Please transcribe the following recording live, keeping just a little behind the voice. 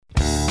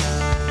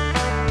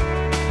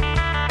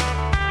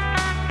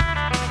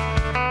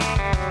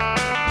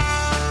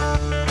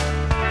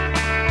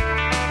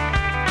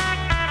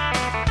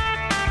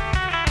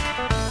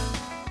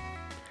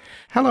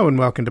Hello and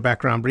welcome to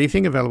Background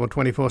Briefing, available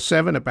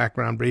 24/7 at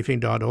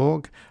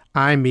backgroundbriefing.org.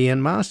 I'm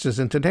Ian Masters,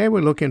 and today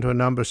we'll look into a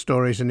number of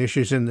stories and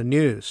issues in the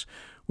news.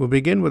 We'll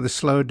begin with the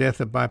slow death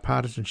of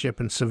bipartisanship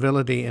and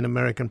civility in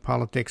American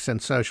politics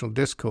and social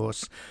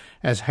discourse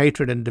as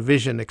hatred and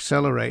division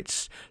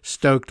accelerates,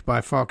 stoked by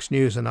Fox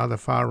News and other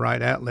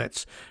far-right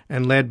outlets,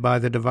 and led by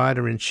the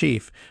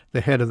divider-in-chief,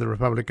 the head of the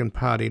Republican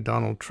Party,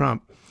 Donald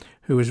Trump,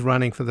 who is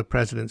running for the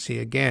presidency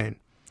again.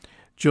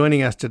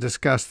 Joining us to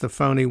discuss the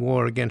phony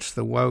war against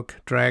the woke,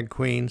 drag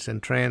queens,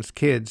 and trans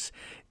kids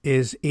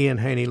is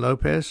Haney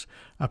López,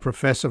 a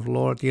professor of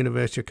law at the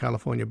University of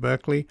California,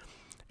 Berkeley,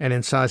 an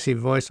incisive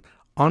voice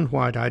on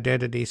white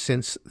identity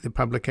since the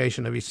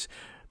publication of his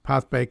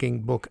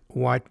path-breaking book,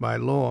 White by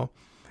Law.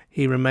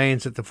 He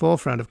remains at the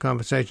forefront of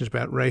conversations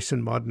about race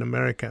in modern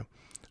America.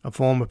 A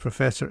former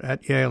professor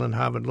at Yale and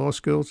Harvard law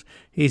schools,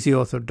 he's the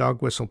author of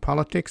Dog Whistle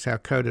Politics, How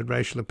Coded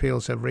Racial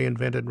Appeals Have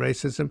Reinvented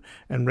Racism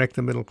and Wrecked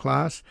the Middle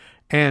Class,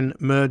 and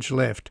Merge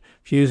Left,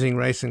 Fusing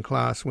Race and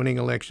Class, Winning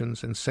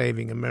Elections and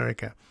Saving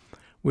America.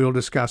 We'll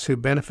discuss who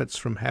benefits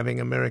from having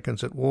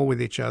Americans at war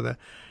with each other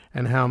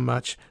and how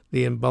much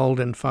the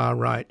emboldened far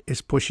right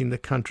is pushing the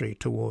country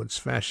towards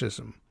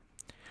fascism.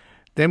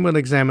 Then we'll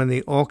examine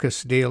the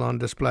AUKUS deal on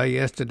display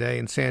yesterday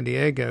in San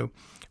Diego,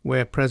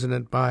 where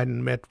President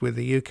Biden met with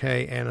the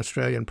UK and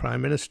Australian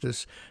Prime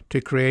Ministers to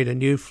create a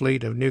new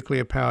fleet of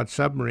nuclear-powered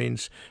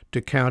submarines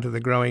to counter the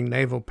growing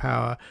naval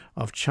power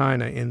of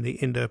China in the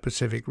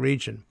Indo-Pacific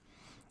region.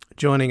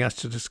 Joining us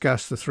to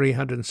discuss the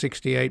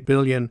 $368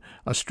 billion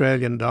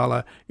Australian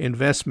dollar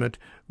investment,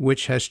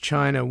 which has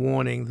China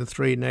warning the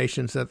three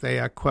nations that they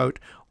are, quote,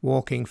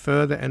 walking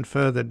further and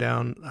further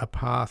down a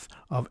path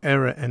of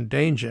error and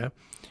danger,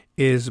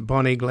 is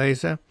Bonnie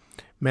Glaser,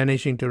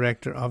 Managing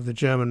Director of the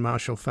German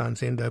Marshall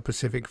Fund's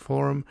Indo-Pacific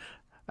Forum,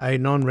 a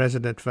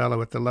non-resident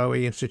fellow at the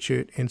Lowy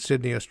Institute in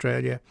Sydney,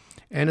 Australia,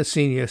 and a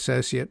senior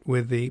associate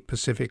with the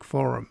Pacific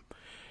Forum.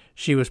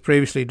 She was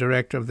previously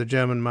director of the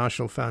German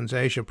Marshall Fund's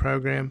Asia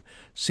program,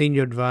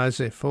 senior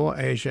advisor for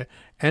Asia,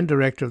 and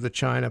director of the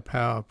China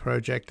Power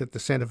Project at the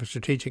Center for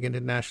Strategic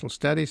International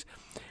Studies,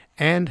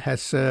 and has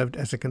served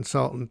as a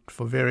consultant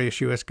for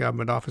various U.S.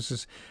 government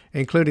offices,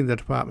 including the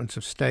Departments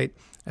of State,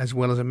 as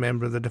well as a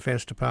member of the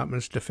Defense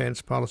Department's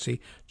Defense Policy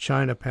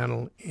China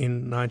Panel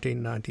in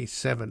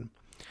 1997.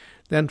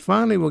 Then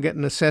finally we'll get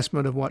an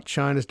assessment of what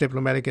China's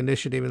diplomatic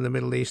initiative in the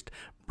Middle East,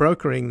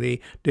 brokering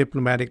the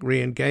diplomatic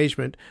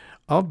re-engagement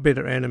of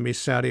bitter enemies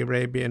Saudi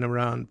Arabia and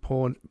Iran,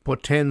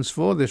 portends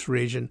for this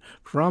region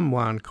from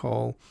Juan,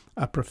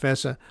 a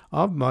professor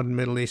of modern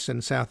Middle East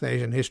and South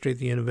Asian history at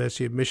the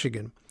University of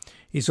Michigan.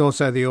 He's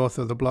also the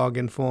author of the blog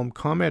Informed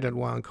Comment at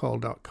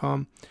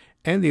juancole.com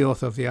and the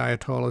author of The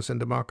Ayatollahs and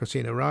Democracy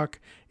in Iraq,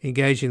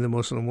 Engaging the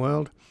Muslim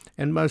World,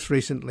 and most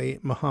recently,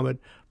 Muhammad,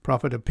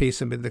 Prophet of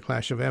Peace Amid the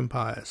Clash of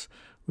Empires.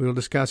 We will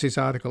discuss his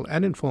article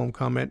and Informed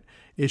Comment,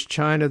 Is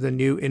China the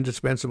New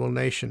Indispensable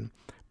Nation?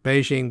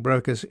 Beijing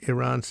brokers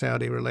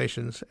Iran-Saudi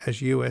relations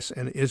as U.S.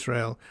 and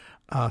Israel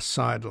are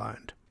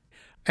sidelined.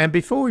 And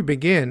before we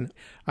begin,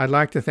 I'd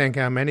like to thank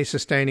our many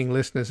sustaining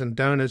listeners and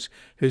donors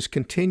whose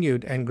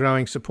continued and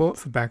growing support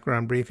for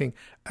Background Briefing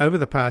over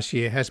the past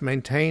year has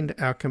maintained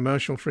our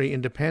commercial-free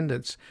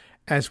independence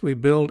as we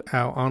build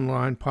our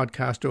online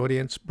podcast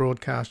audience,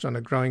 broadcast on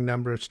a growing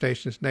number of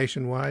stations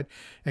nationwide,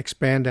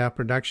 expand our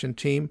production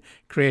team,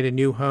 create a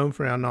new home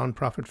for our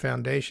nonprofit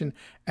foundation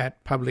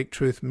at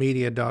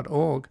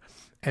publictruthmedia.org,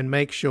 and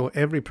make sure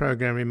every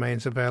program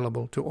remains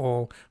available to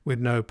all with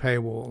no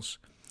paywalls.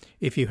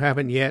 If you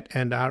haven't yet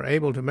and are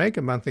able to make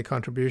a monthly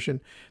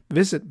contribution,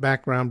 visit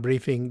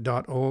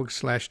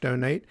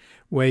backgroundbriefing.org/donate,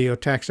 where your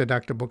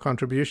tax-deductible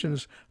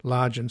contributions,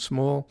 large and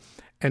small,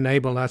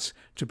 enable us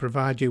to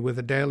provide you with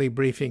a daily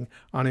briefing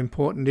on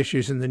important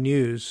issues in the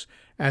news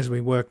as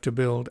we work to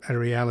build a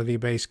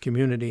reality-based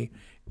community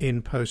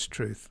in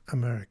post-truth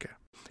America.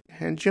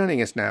 And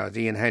joining us now is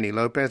Haney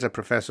López, a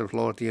professor of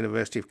law at the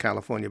University of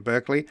California,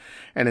 Berkeley,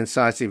 an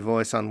incisive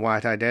voice on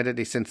white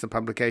identity since the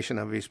publication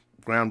of his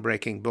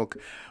groundbreaking book,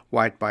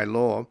 White by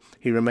Law.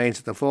 He remains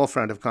at the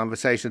forefront of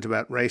conversations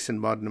about race in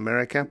modern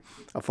America,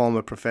 a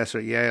former professor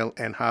at Yale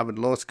and Harvard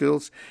law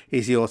schools.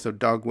 He's the author of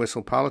Dog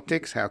Whistle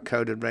Politics, How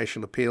Coded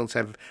Racial Appeals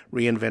Have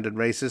Reinvented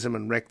Racism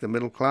and Wrecked the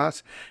Middle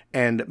Class,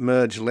 and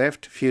Merge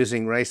Left,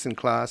 Fusing Race and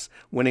Class,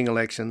 Winning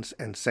Elections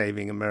and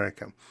Saving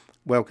America.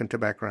 Welcome to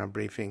Background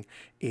Briefing,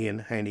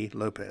 Haney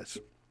López.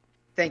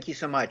 Thank you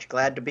so much.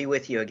 Glad to be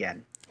with you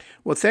again.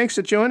 Well, thanks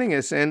for joining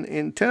us. And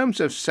in terms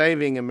of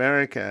saving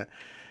America,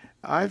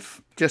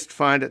 I've just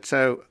find it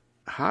so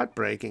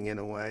heartbreaking in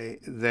a way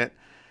that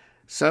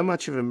so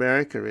much of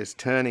America is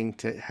turning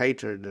to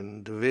hatred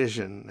and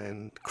division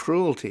and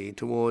cruelty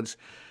towards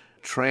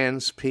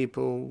trans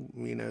people,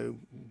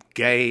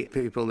 gay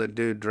people that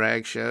do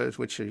drag shows,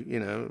 which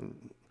are,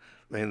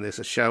 there's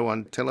a show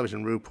on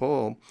television,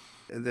 RuPaul,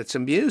 that's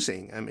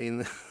amusing. I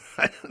mean,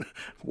 I don't know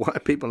why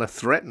people are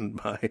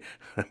threatened by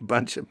a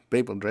bunch of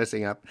people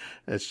dressing up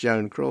as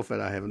Joan Crawford.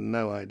 I have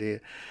no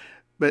idea.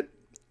 But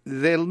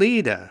their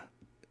leader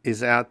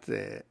is out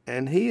there,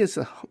 and he is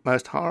the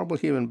most horrible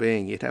human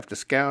being. You'd have to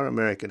scour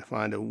America to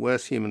find a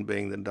worse human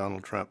being than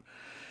Donald Trump.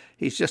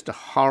 He's just a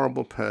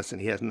horrible person.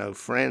 He has no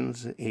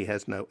friends. He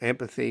has no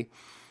empathy.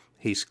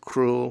 He's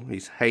cruel.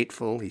 He's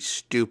hateful. He's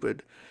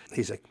stupid.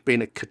 He's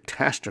been a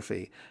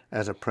catastrophe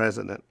as a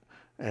president,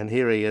 and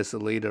here he is the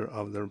leader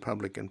of the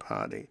Republican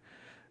Party.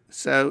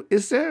 So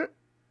is there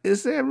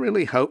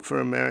really hope for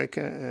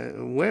America?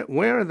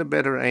 Where are the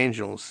better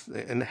angels,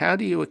 and how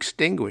do you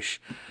extinguish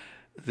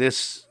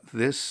this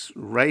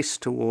race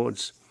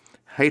towards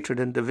hatred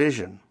and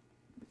division?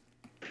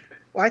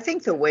 Well, I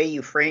think the way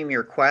you frame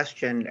your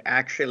question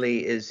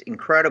actually is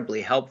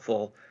incredibly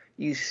helpful.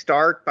 You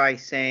start by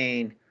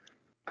saying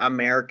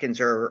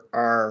Americans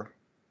are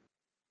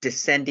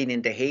descending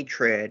into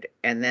hatred,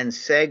 and then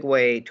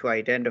segue to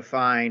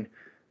identifying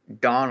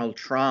Donald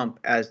Trump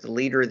as the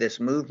leader of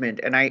this movement.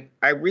 And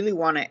I really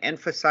want to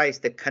emphasize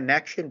the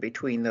connection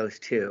between those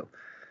two.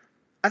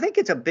 I think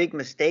it's a big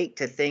mistake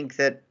to think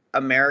that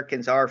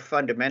Americans are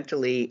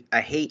fundamentally a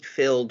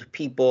hate-filled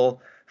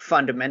people,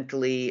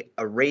 fundamentally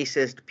a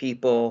racist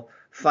people,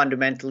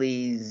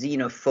 fundamentally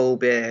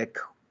xenophobic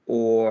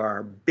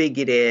or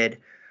bigoted.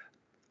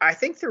 I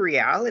think the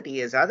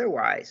reality is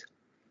otherwise.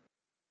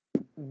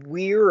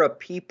 We're a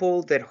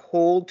people that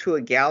hold to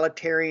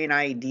egalitarian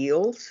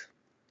ideals,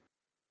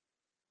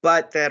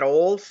 but that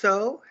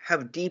also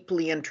have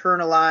deeply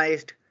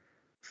internalized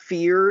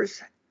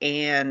fears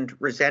and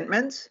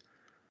resentments.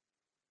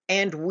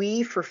 And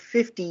we, for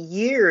 50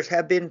 years,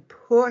 have been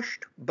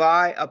pushed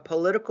by a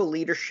political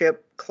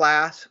leadership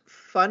class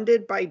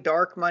funded by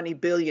dark money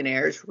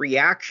billionaires,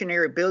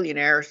 reactionary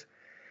billionaires,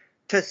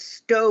 to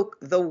stoke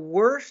the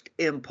worst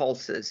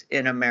impulses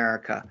in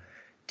America,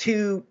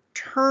 to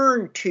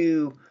turn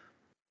to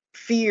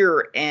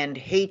fear and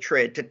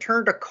hatred, to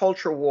turn to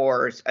culture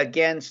wars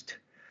against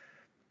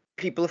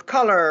people of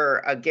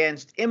color,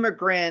 against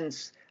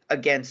immigrants,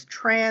 against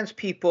trans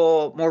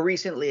people, more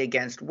recently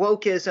against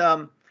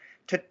wokeism,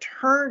 to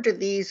turn to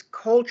these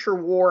culture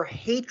war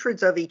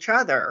hatreds of each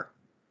other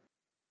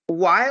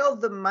while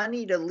the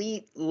moneyed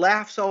elite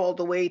laughs all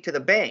the way to the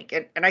bank.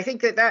 And I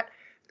think that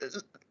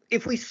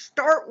if we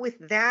start with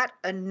that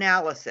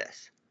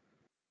analysis,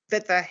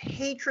 that the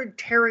hatred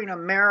tearing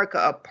America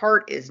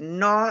apart is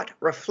not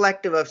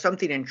reflective of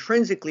something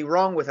intrinsically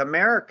wrong with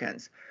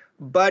Americans,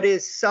 but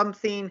is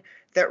something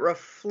that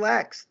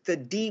reflects the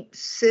deep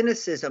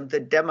cynicism, the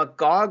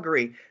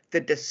demagoguery, the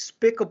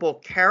despicable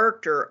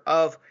character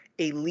of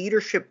a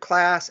leadership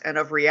class and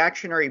of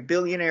reactionary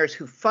billionaires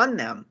who fund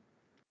them,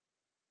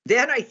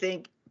 then I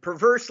think,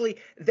 perversely,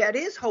 that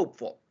is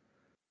hopeful.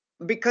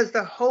 Because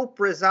the hope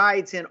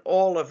resides in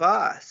all of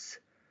us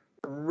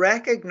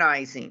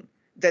recognizing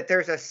that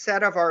there's a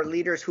set of our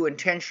leaders who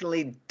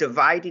intentionally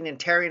dividing and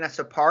tearing us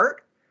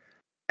apart,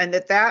 and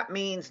that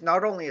means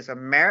not only as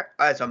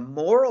a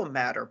moral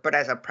matter, but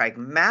as a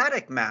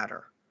pragmatic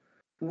matter,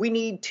 we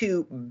need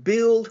to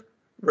build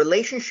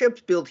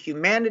relationships, build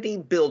humanity,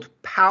 build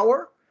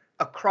power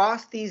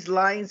across these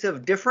lines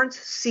of difference,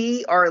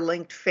 see our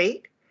linked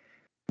fate,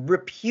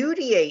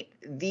 repudiate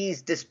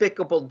these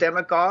despicable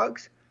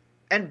demagogues,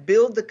 and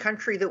build the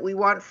country that we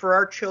want for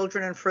our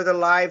children and for the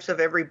lives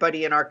of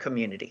everybody in our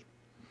community.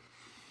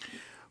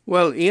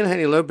 Well, Ian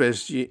Haney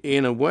López,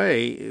 in a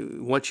way,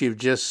 what you've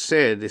just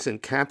said is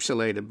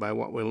encapsulated by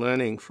what we're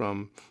learning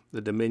from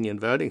the Dominion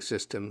voting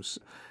system's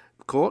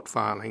court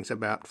filings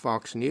about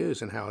Fox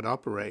News and how it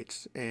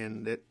operates.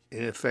 And that,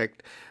 in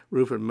effect,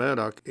 Rupert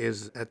Murdoch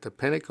is at the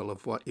pinnacle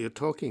of what you're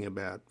talking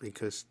about,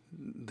 because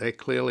they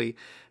clearly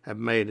have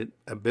made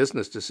a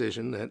business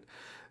decision that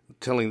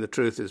telling the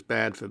truth is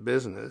bad for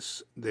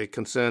business. They're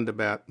concerned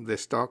about their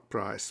stock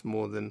price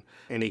more than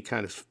any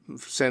kind of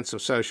sense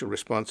of social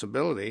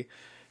responsibility.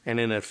 And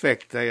in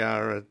effect, they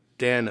are a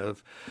den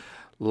of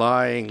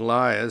lying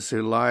liars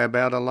who lie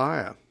about a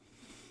liar.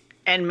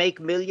 And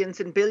make millions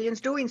and billions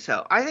doing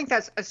so. I think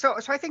that's so.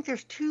 I think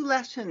there's two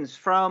lessons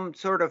from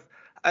sort of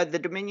the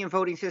Dominion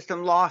voting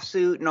system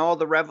lawsuit and all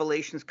the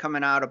revelations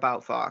coming out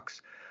about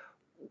Fox.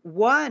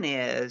 One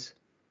is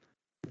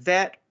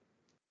that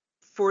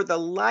for the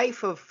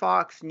life of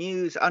Fox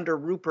News under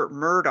Rupert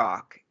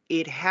Murdoch,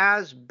 it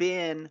has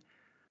been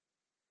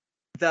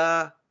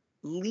the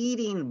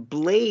leading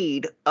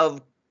blade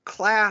of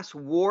class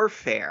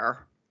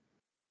warfare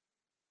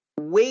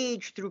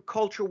waged through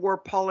culture war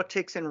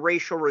politics and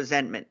racial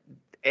resentment.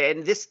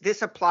 And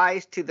this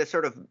applies to the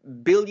sort of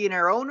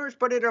billionaire owners,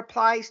 but it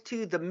applies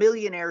to the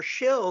millionaire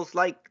shills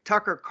like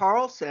Tucker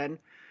Carlson,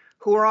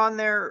 who are on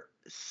there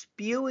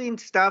spewing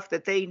stuff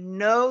that they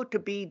know to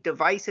be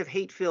divisive,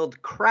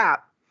 hate-filled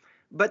crap,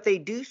 but they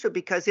do so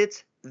because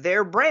it's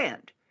their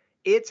brand.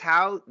 It's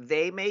how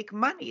they make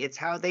money. It's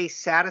how they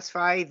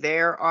satisfy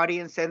their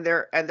audience and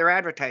their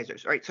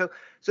advertisers. Right. So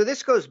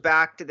this goes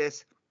back to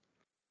this.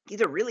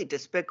 These are really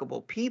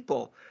despicable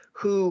people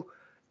who,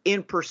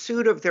 in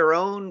pursuit of their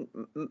own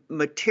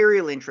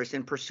material interests,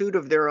 in pursuit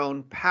of their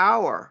own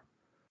power,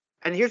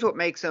 and here's what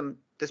makes them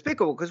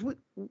despicable, because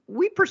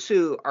we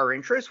pursue our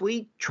interests,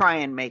 we try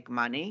and make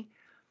money,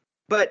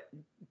 but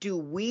Do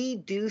we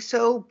do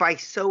so by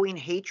sowing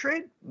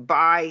hatred,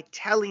 by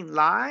telling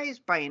lies,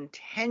 by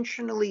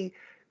intentionally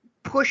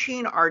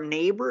pushing our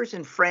neighbors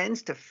and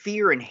friends to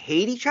fear and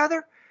hate each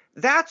other?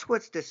 That's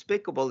what's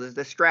despicable, is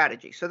the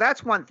strategy. So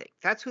that's one thing.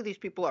 That's who these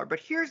people are. But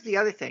here's the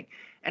other thing.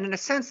 And in a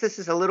sense, this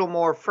is a little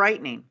more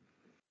frightening.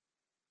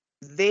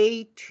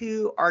 They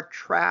too are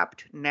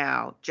trapped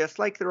now, just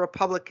like the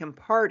Republican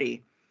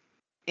Party,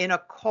 in a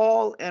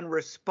call and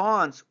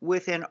response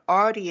with an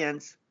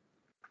audience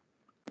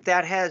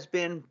that has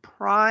been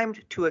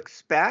primed to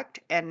expect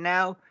and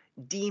now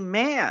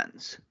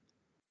demands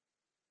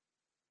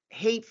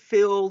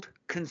hate-filled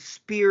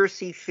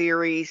conspiracy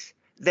theories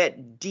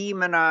that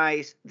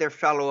demonize their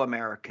fellow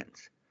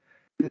Americans.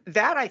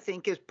 That, I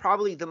think, is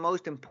probably the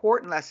most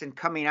important lesson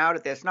coming out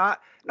of this. Not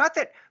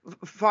that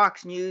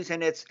Fox News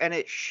and its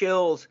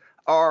shills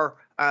are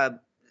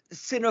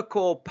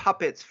cynical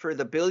puppets for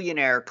the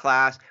billionaire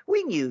class.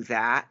 We knew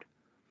that.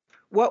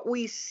 What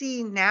we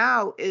see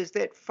now is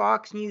that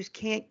Fox News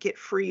can't get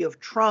free of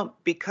Trump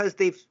because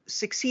they've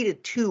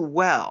succeeded too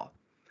well,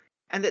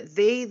 and that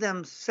they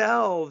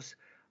themselves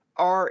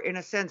are, in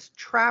a sense,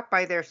 trapped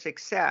by their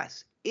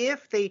success.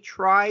 If they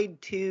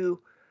tried to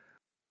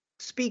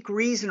speak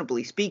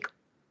reasonably, speak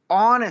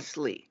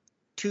honestly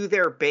to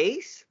their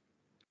base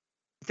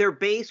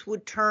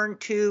would turn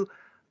to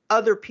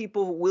other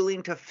people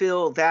willing to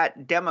fill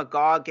that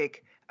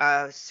demagogic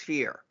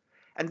sphere.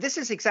 And this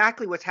is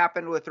exactly what's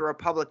happened with the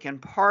Republican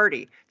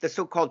Party, the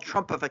so-called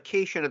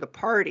Trumpification of the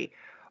party.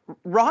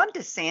 Ron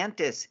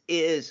DeSantis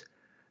is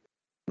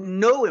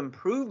no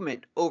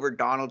improvement over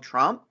Donald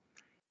Trump.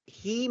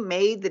 He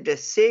made the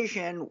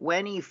decision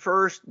when he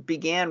first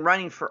began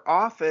running for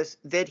office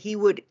that he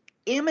would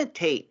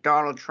imitate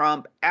Donald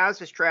Trump as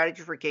a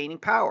strategy for gaining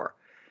power.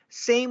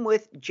 Same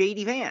with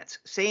J.D. Vance.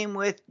 Same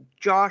with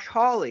Josh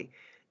Hawley.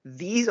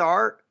 These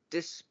are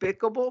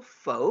despicable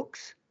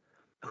folks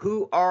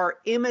who are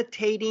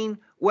imitating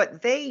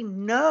what they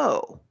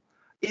know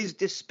is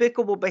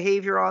despicable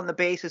behavior on the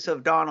basis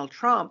of Donald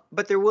Trump,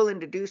 but they're willing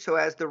to do so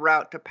as the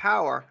route to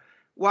power,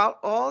 while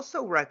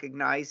also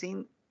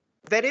recognizing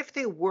that if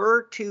they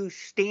were to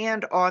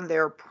stand on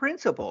their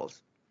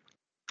principles,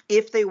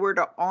 if they were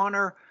to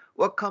honor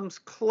what comes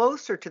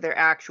closer to their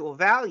actual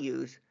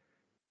values,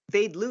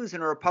 they'd lose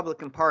in a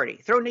Republican Party.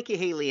 Throw Nikki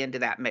Haley into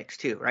that mix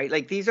too, right?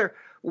 Like,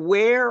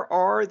 where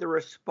are the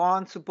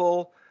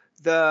responsible,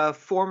 the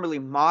formerly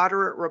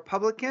moderate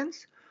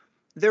Republicans?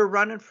 They're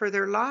running for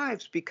their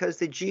lives because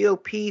the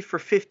GOP for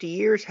 50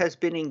 years has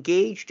been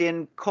engaged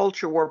in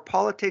culture war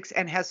politics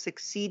and has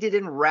succeeded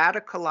in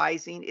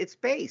radicalizing its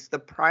base, the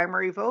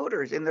primary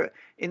voters in the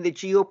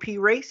GOP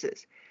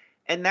races.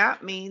 And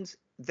that means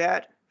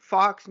that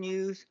Fox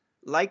News,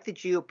 like the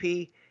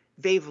GOP,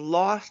 they've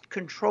lost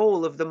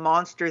control of the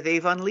monster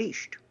they've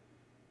unleashed.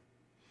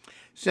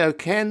 So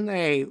can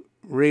they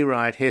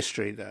rewrite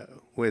history,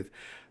 though, with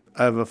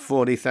over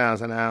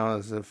 40,000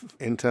 hours of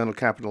internal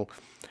Capitol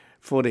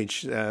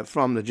footage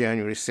from the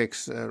January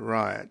 6th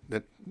riot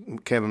that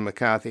Kevin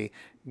McCarthy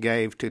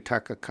gave to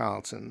Tucker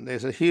Carlson?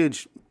 There's a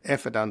huge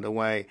effort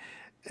underway,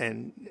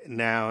 and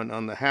now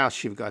on the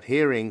House you've got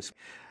hearings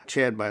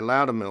chaired by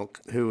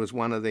Loudermilk, who was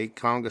one of the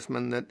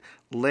congressmen that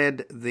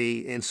led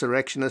the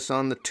insurrectionists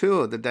on the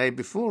tour the day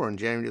before, on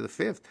January the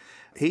 5th.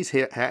 He's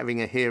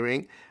having a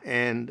hearing,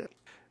 and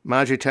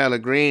Marjorie Taylor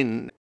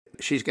Greene,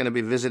 she's going to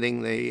be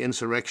visiting the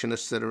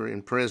insurrectionists that are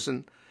in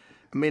prison.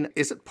 I mean,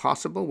 is it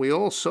possible? We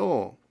all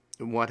saw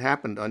what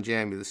happened on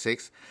January the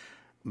 6th,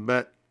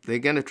 but they're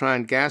going to try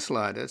and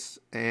gaslight us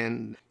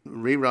and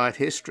rewrite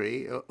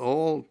history,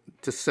 all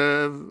to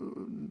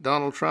serve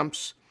Donald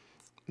Trump's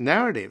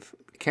narrative.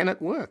 Can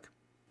it work?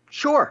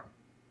 Sure.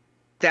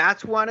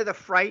 That's one of the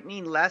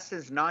frightening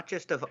lessons, not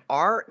just of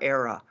our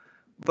era,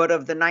 but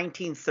of the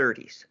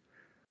 1930s.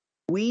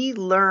 We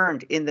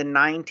learned in the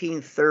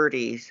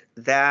 1930s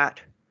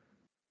that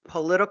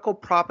political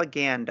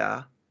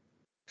propaganda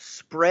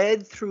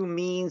spread through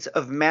means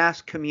of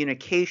mass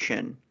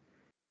communication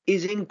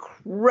is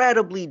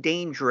incredibly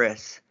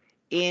dangerous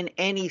in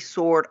any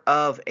sort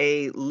of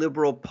a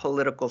liberal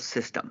political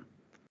system.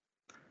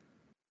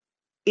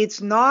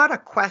 It's not a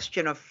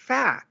question of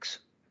facts.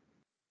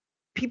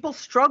 People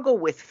struggle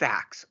with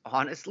facts,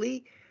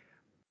 honestly.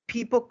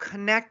 People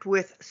connect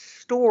with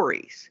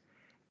stories.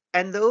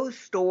 And those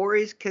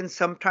stories can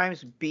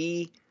sometimes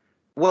be,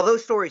 well,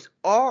 those stories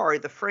are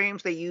the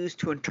frames they use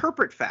to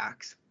interpret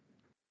facts.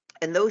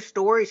 And those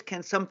stories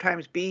can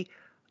sometimes be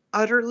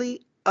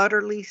utterly,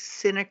 utterly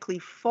cynically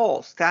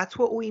false. That's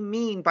what we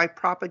mean by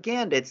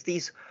propaganda. It's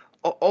these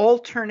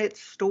alternate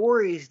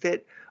stories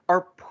that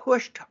are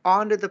pushed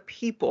onto the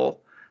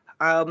people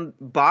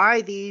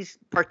by these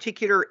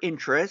particular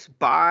interests,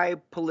 by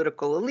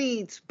political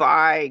elites,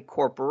 by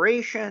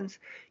corporations.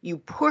 You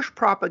push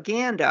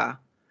propaganda,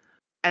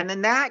 and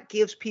then that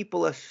gives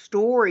people a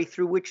story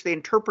through which they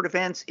interpret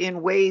events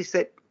in ways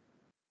that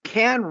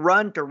can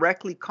run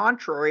directly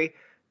contrary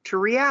to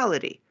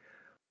reality.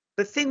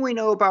 The thing we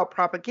know about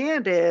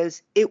propaganda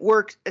is it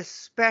works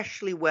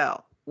especially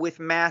well with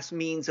mass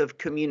means of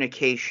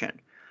communication.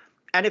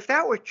 And if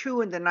that were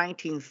true in the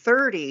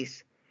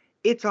 1930s,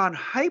 it's on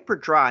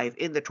hyperdrive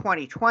in the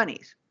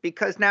 2020s,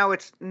 because now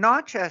it's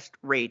not just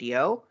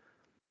radio,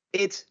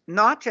 it's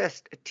not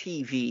just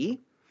TV,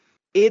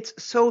 it's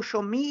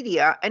social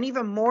media, and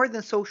even more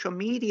than social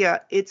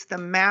media, it's the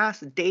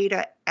mass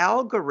data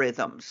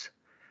algorithms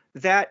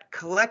that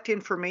collect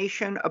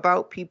information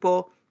about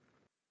people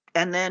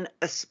and then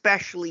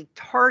especially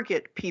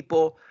target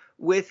people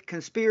with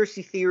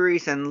conspiracy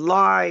theories and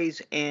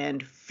lies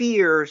and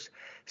fears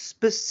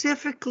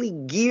specifically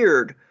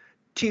geared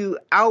to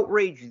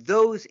outrage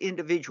those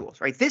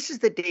individuals, right? This is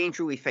the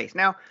danger we face.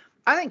 Now,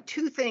 I think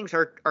two things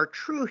are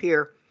true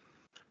here.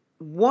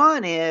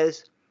 One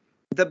is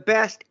the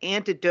best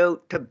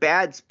antidote to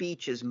bad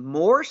speech is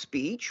more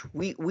speech.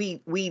 We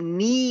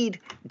need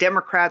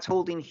Democrats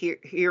holding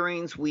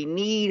hearings. We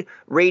need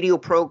radio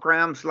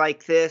programs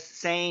like this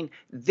saying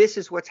this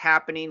is what's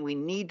happening. We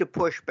need to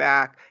push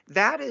back.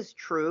 That is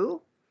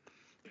true.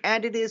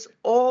 And it is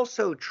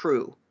also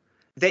true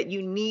that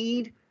you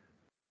need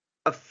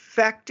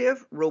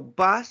effective,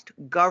 robust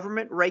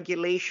government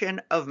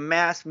regulation of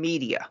mass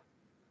media,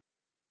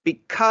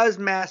 because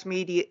mass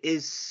media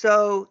is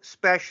so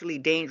specially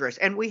dangerous.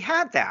 And we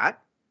had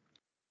that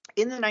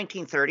in the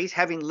 1930s,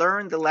 having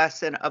learned the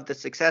lesson of the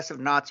success of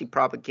Nazi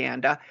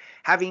propaganda,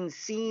 having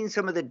seen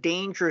some of the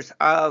dangers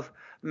of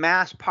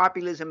mass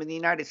populism in the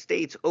United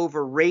States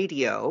over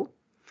radio.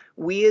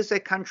 We as a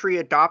country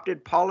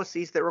adopted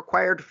policies that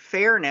required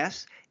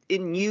fairness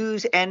in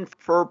news and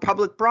for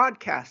public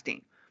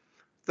broadcasting.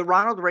 The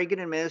Ronald Reagan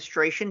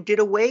administration did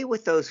away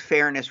with those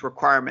fairness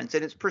requirements.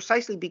 And it's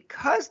precisely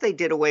because they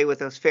did away with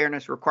those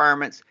fairness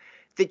requirements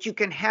that you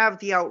can have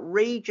the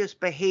outrageous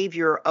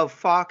behavior of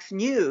Fox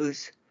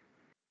News.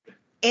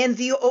 And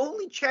the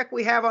only check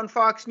we have on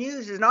Fox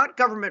News is not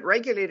government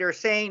regulators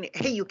saying,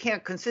 hey, you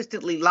can't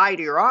consistently lie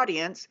to your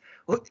audience.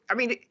 I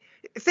mean,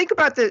 think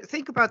about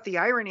the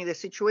irony of the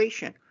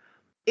situation.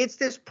 It's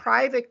this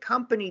private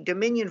company,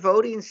 Dominion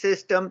Voting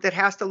System, that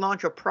has to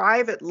launch a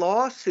private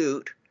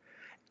lawsuit.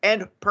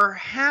 And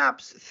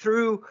perhaps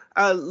through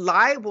a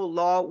libel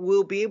law,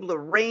 we'll be able to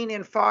rein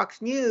in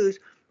Fox News.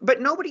 But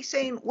nobody's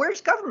saying,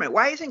 where's government?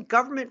 Why isn't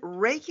government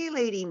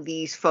regulating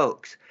these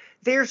folks?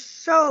 They're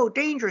so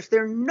dangerous.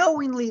 They're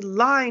knowingly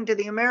lying to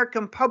the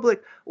American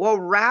public while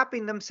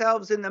wrapping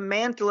themselves in the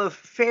mantle of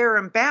fair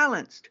and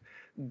balanced.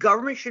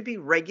 Government should be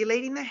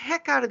regulating the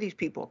heck out of these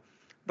people.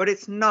 But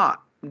it's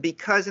not,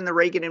 because in the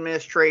Reagan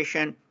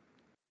administration,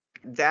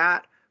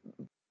 that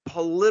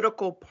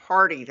political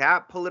party,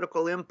 that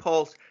political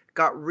impulse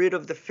got rid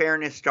of the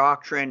fairness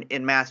doctrine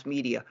in mass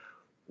media.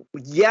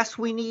 Yes,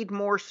 we need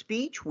more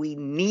speech. We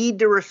need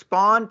to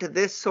respond to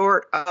this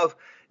sort of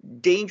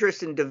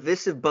dangerous and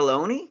divisive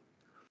baloney.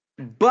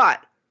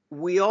 But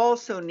we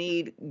also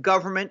need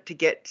government to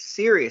get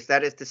serious.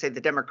 That is to say,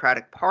 the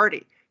Democratic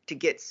Party to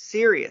get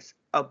serious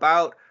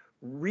about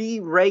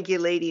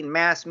re-regulating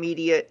mass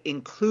media,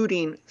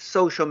 including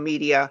social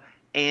media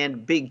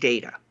and big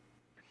data.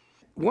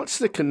 What's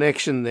the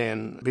connection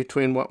then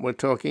between what we're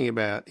talking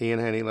about, Ian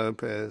Haney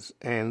López,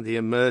 and the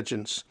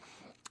emergence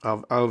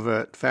of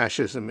overt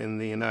fascism in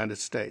the United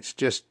States?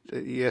 Just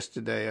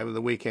yesterday, over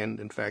the weekend,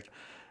 in fact,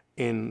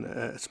 in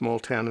a small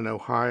town in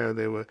Ohio,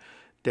 there were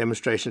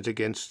demonstrations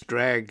against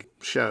drag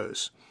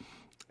shows.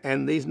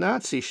 And these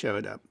Nazis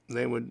showed up.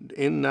 They were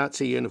in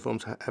Nazi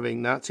uniforms,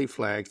 having Nazi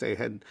flags. They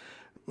had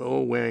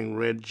all wearing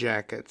red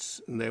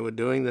jackets. And they were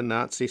doing the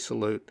Nazi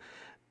salute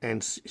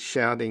and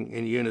shouting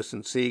in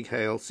unison, Sieg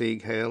Heil,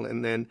 Sieg Heil.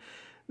 And then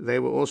they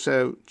were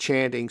also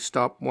chanting,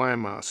 Stop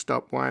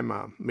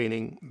Weimar,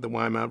 meaning the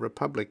Weimar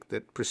Republic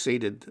that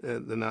preceded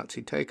the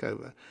Nazi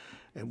takeover,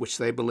 which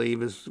they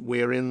believe is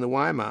we're in the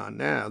Weimar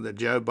now, that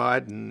Joe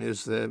Biden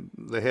is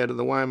the head of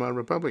the Weimar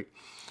Republic.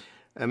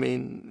 I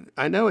mean,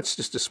 I know it's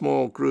just a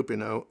small group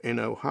in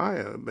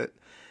Ohio, but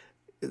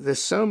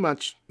there's so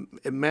much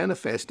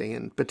manifesting,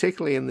 and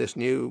particularly in this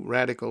new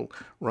radical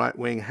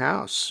right-wing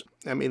House.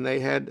 I mean, they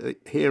had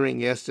a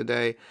hearing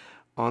yesterday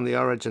on the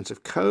origins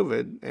of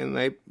COVID, and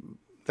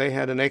they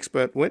had an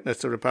expert witness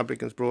the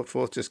Republicans brought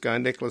forth, this guy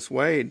Nicholas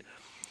Wade,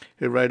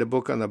 who wrote a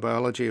book on the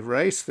biology of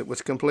race that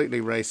was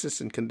completely racist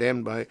and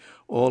condemned by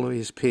all of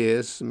his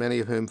peers, many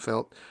of whom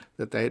felt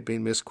that they had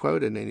been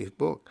misquoted in his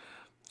book.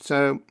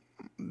 So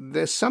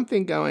there's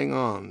something going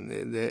on.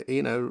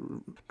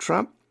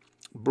 Trump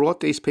brought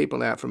these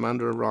people out from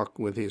under a rock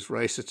with his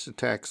racist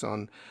attacks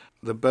on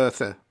the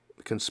birther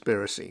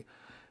conspiracy,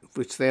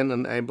 which then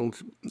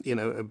enabled,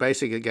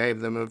 basically gave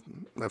them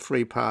a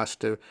free pass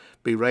to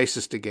be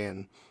racist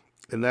again.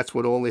 And that's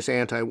what all this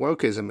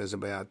anti-wokeism is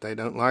about. They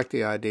don't like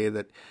the idea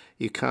that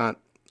you can't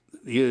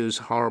use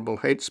horrible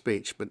hate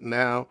speech, but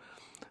now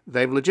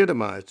they've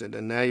legitimized it.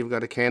 And now you've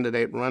got a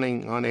candidate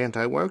running on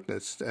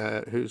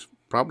anti-wokeness who's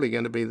probably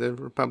going to be the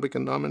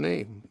Republican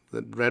nominee,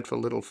 the dreadful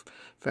little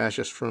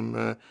fascist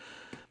from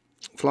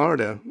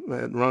Florida,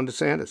 Ron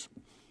DeSantis.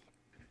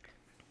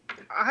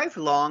 I've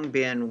long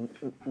been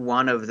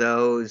one of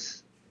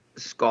those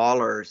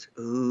scholars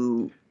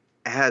who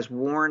has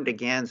warned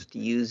against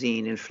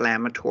using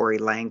inflammatory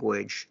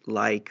language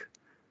like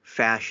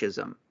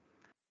fascism.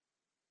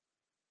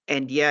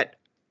 And yet,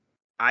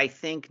 I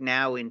think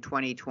now in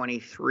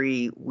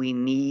 2023, we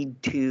need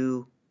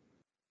to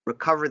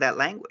recover that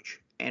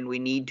language, and we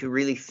need to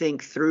really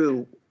think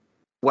through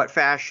what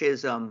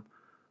fascism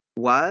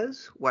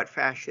was, what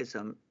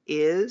fascism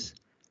is,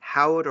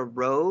 how it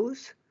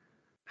arose,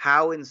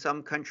 how in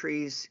some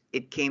countries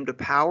it came to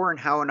power, and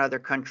how in other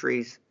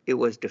countries it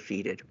was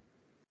defeated.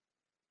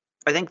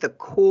 I think the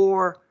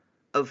core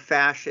of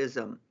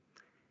fascism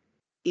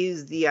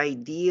is the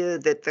idea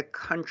that the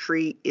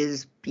country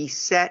is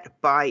beset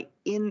by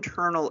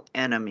internal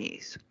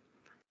enemies,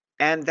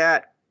 and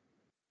that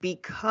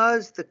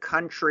because the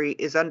country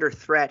is under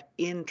threat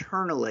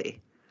internally,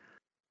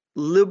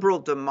 liberal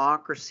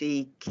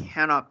democracy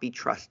cannot be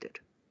trusted.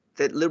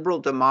 That liberal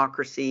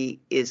democracy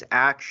is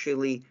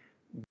actually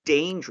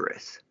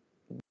dangerous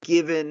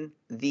given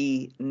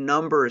the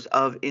numbers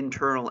of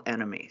internal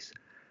enemies.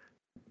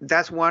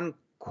 That's one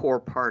core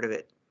part of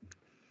it.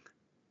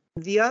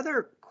 The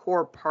other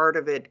core part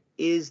of it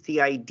is the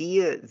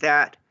idea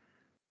that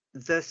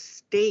the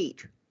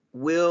state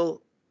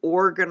will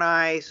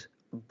organize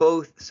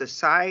both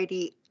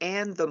society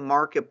and the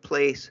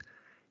marketplace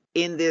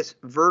in this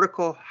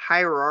vertical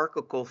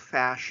hierarchical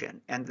fashion,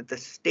 and that the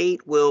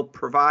state will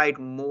provide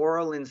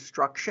moral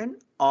instruction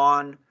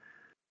on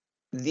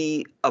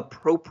the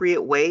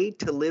appropriate way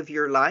to live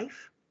your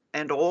life,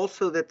 and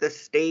also that the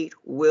state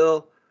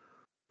will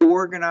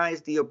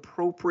organize the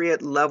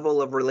appropriate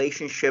level of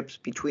relationships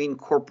between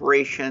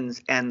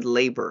corporations and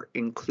labor,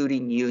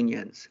 including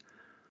unions.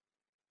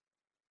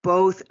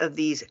 Both of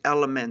these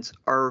elements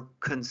are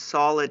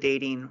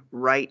consolidating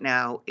right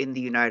now in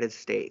the United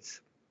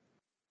States.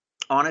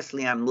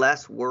 Honestly, I'm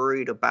less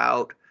worried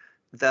about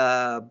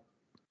the,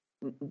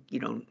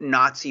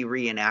 Nazi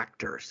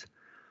reenactors.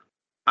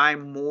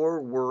 I'm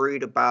more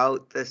worried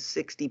about the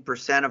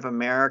 60% of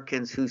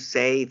Americans who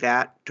say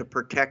that to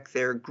protect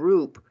their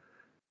group,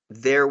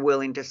 they're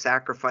willing to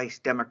sacrifice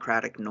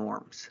democratic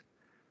norms.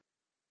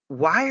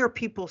 Why are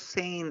people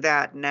saying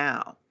that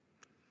now?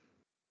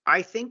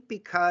 I think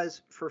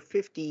because for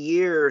 50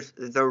 years,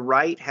 the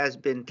right has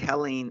been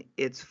telling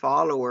its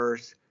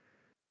followers,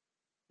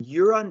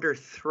 you're under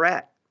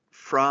threat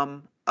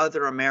from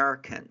other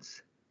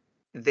Americans.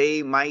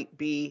 They might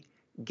be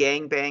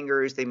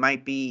gangbangers, they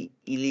might be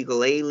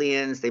illegal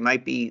aliens, they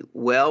might be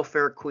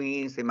welfare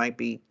queens, they might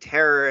be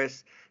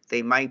terrorists,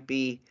 they might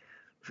be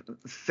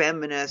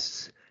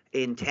feminists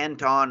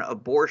intent on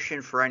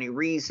abortion for any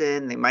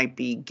reason, they might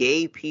be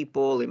gay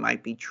people, they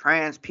might be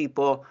trans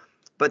people.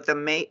 But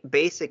the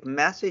basic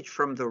message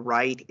from the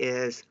right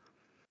is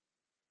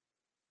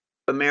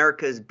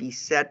America is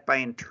beset by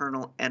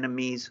internal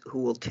enemies who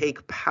will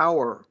take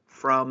power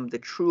from the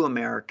true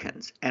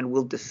Americans and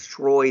will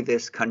destroy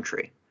this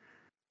country.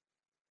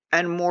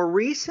 And more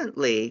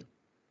recently,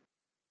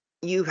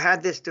 you've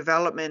had this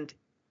development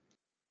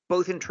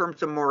both in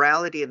terms of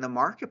morality in the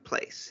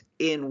marketplace,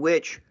 in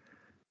which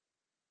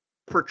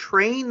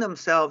portraying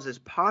themselves as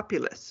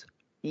populists,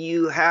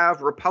 you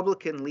have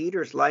Republican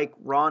leaders like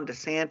Ron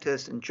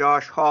DeSantis and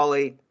Josh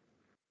Hawley,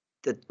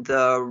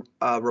 the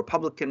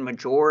Republican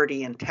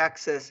majority in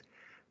Texas,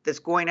 that's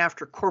going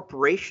after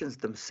corporations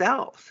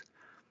themselves,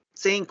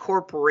 saying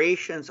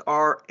corporations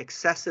are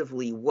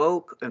excessively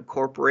woke and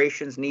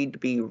corporations need to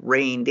be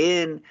reined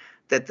in,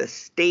 that the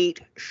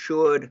state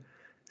should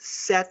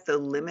set the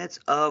limits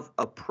of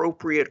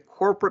appropriate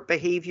corporate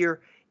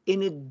behavior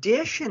in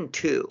addition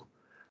to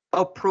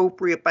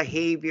appropriate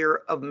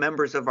behavior of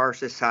members of our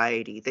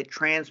society, that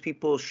trans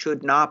people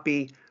should not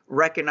be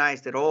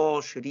recognized at all,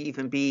 should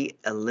even be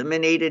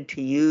eliminated,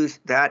 to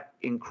use that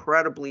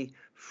incredibly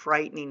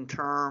frightening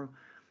term,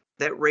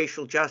 that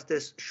racial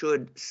justice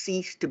should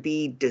cease to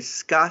be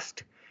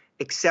discussed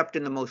except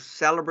in the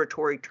most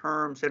celebratory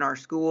terms in our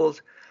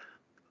schools.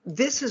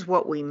 This is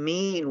what we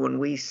mean when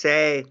we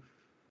say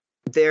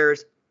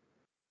there's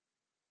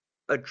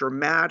a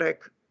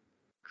dramatic,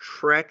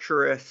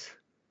 treacherous,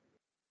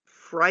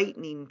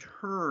 frightening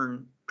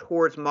turn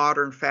towards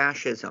modern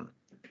fascism.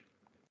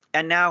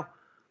 And now,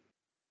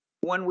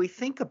 when we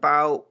think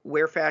about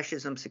where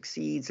fascism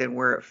succeeds and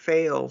where it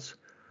fails,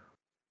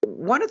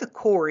 one of the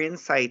core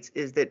insights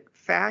is that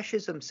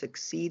fascism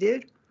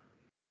succeeded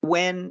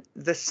when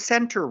the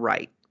center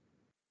right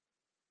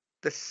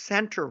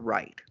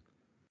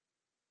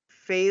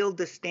failed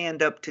to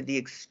stand up to the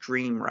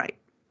extreme right,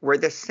 where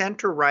the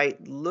center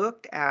right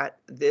looked at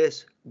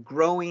this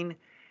growing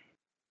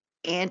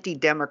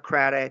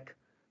anti-democratic,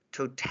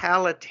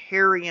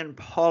 totalitarian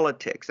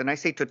politics. And I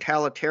say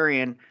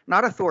totalitarian,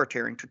 not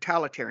authoritarian,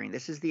 totalitarian.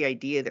 This is the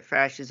idea that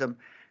fascism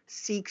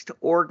seeks to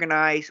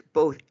organize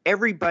both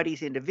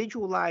everybody's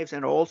individual lives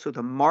and also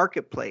the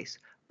marketplace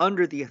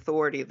under the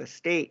authority of the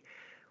state.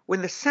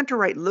 When the center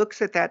right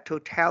looks at that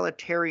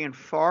totalitarian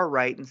far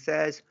right and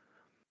says,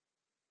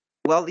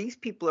 well, these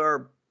people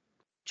are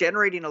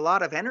generating a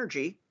lot of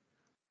energy,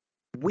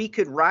 we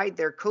could ride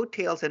their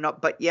coattails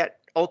but yet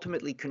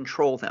ultimately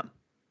control them.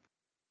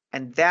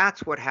 And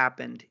that's what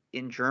happened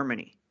in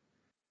Germany.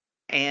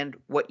 And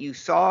what you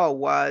saw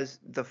was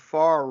the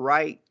far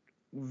right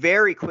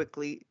very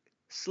quickly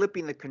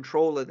slipping the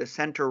control of the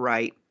center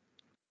right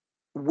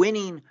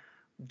winning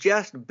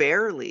just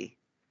barely,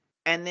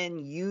 and then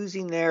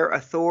using their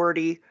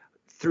authority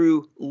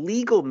through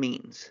legal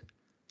means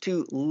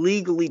to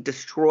legally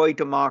destroy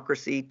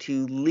democracy,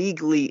 to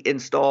legally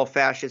install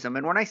fascism.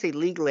 And when I say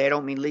legally, I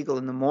don't mean legal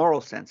in the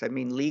moral sense. I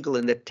mean legal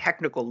in the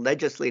technical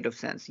legislative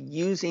sense,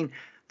 using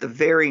the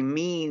very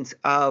means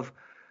of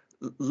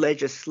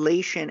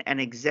legislation and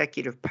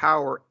executive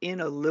power in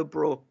a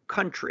liberal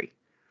country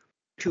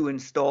to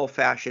install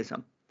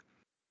fascism.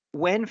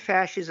 When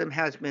fascism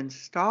has been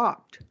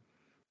stopped,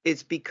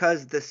 it's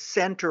because the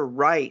center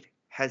right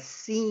has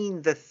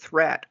seen the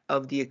threat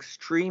of the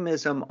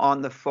extremism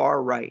on the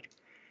far right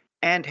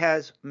and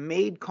has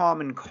made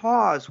common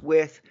cause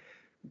with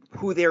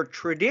who they're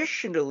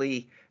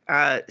traditionally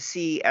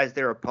see as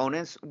their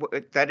opponents.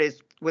 That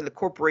is, when the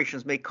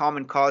corporations make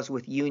common cause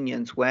with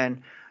unions,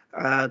 when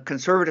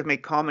conservatives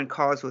make common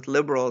cause with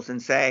liberals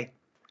and say,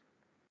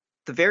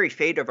 the very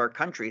fate of our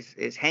countries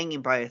is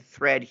hanging by a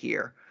thread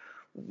here.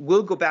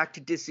 We'll go back to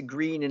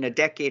disagreeing in a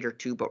decade or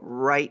two, but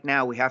right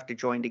now we have to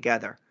join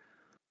together.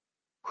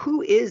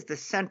 Who is the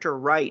center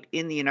right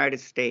in the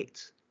United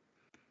States?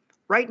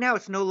 Right now,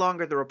 it's no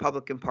longer the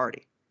Republican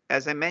Party.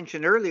 As I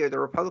mentioned earlier, the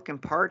Republican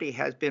Party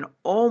has been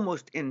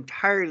almost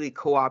entirely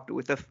co-opted,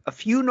 with a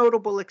few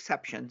notable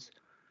exceptions.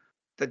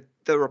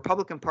 The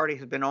Republican Party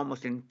has been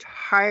almost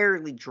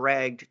entirely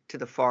dragged to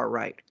the far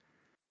right.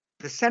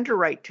 The center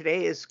right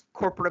today is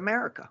corporate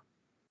America.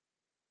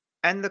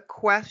 And the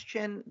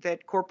question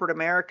that corporate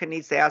America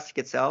needs to ask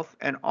itself,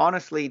 and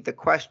honestly, the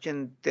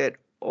question that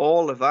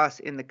all of us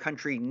in the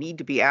country need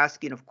to be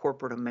asking of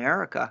corporate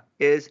America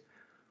is,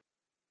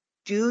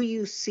 do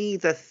you see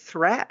the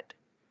threat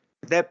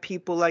that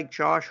people like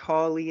Josh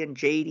Hawley and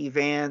J.D.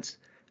 Vance,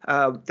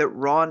 that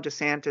Ron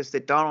DeSantis,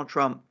 that Donald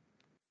Trump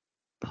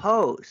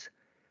pose?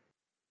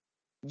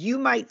 You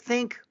might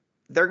think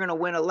they're going to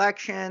win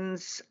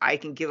elections. I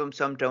can give them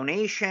some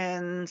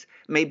donations.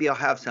 Maybe I'll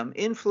have some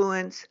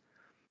influence.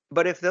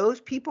 But if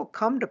those people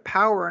come to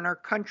power in our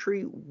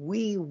country,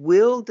 we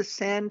will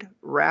descend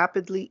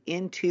rapidly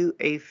into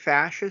a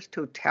fascist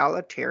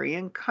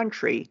totalitarian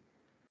country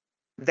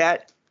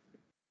that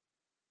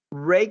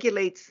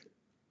regulates,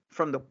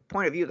 from the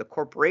point of view of the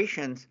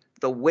corporations,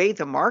 the way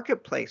the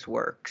marketplace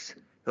works.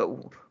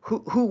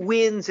 Who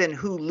wins and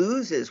who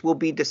loses will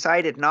be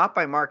decided not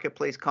by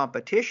marketplace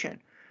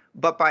competition,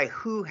 but by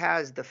who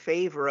has the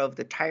favor of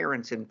the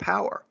tyrants in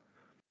power.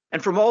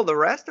 And from all the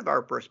rest of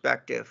our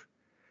perspective,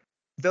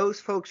 those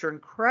folks are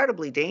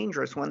incredibly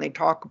dangerous when they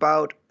talk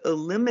about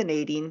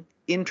eliminating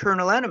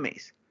internal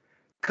enemies.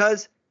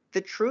 Because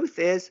the truth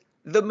is,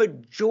 the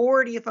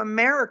majority of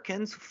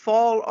Americans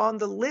fall on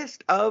the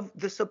list of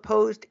the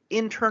supposed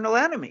internal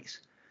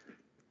enemies.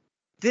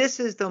 This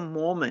is the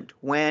moment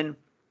when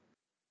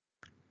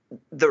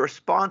the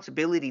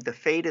responsibility, the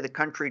fate of the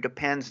country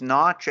depends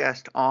not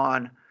just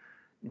on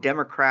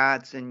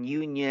Democrats and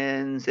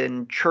unions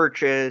and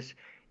churches.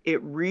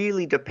 It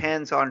really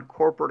depends on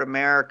corporate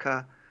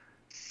America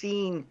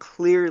seeing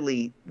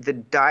clearly the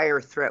dire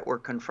threat we're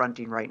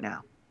confronting right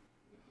now.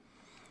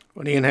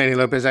 Well, Ian Haney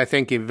López, I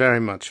thank you very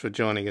much for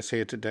joining us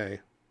here today.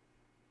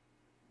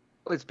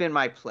 It's been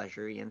my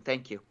pleasure, Ian.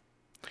 Thank you.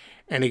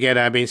 And again,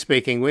 I've been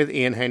speaking with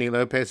Ian Haney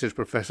López, who's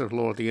Professor of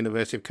Law at the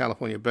University of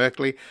California,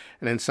 Berkeley,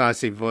 an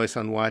incisive voice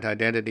on white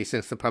identity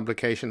since the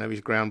publication of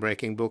his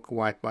groundbreaking book,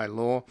 White by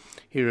Law.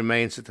 He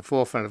remains at the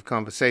forefront of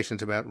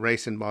conversations about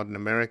race in modern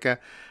America.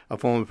 A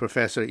former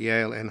professor at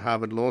Yale and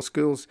Harvard Law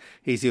Schools,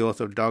 he's the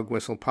author of Dog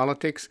Whistle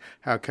Politics,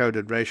 How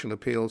Coded Racial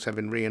Appeals Have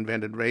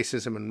Reinvented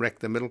Racism and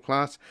Wrecked the Middle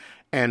Class,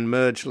 and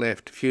Merge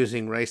Left,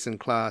 Fusing Race and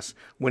Class,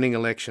 Winning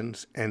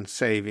Elections and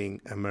Saving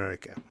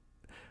America.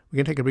 We're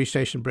going to take a brief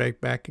station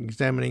break, back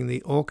examining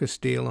the AUKUS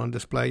deal on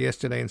display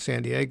yesterday in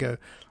San Diego,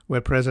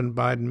 where President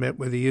Biden met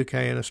with the UK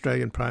and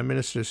Australian Prime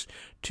Ministers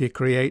to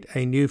create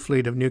a new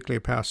fleet of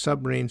nuclear-powered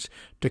submarines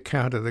to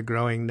counter the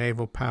growing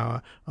naval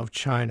power of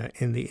China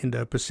in the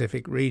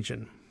Indo-Pacific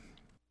region.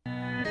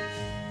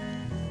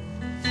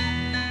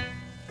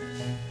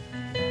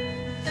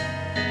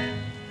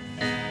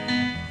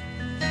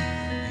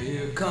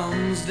 Here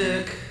comes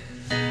Dick,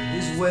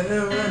 he's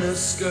wearing a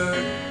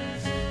skirt.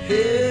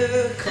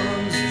 Here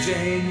comes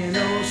Jane, you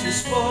know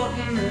she's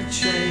sporting a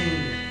chain.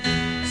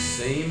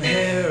 Same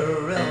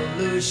hair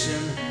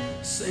evolution,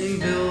 same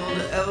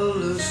build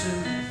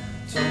evolution.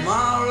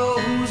 Tomorrow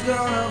who's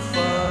gonna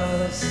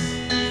fuss?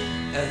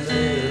 And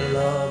they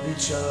love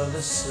each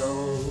other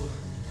so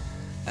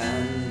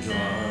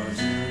androgynous.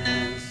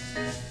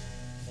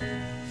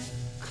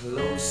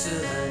 Closer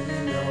than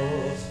you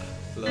know,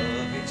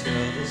 love each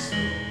other so.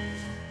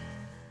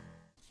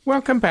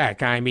 Welcome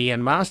back. I'm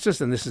Ian Masters,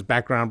 and this is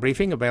Background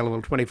Briefing,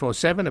 available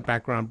 24/7 at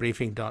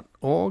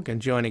backgroundbriefing.org.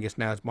 And joining us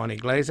now is Bonnie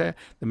Glaser,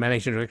 the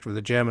Managing Director of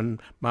the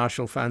German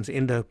Marshall Fund's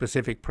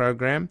Indo-Pacific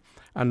Program,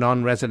 a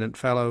non-resident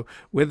fellow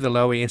with the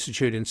Lowy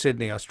Institute in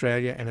Sydney,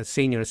 Australia, and a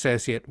senior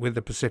associate with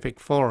the Pacific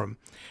Forum.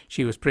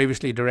 She was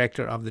previously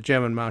director of the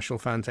German Marshall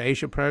Fund's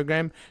Asia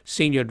Program,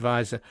 senior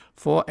advisor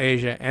for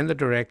Asia, and the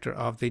director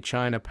of the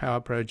China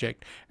Power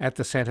Project at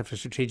the Center for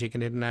Strategic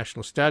and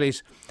International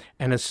Studies,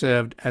 and has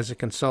served as a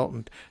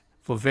consultant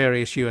for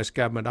various U.S.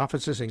 government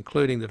offices,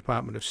 including the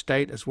Department of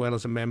State, as well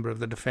as a member of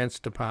the Defense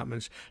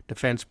Department's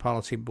Defense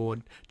Policy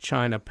Board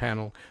China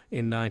panel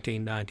in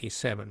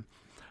 1997.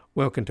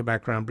 Welcome to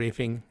Background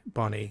Briefing,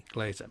 Bonnie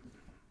Glaser.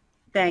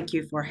 Thank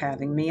you for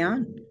having me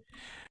on.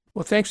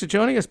 Well, thanks for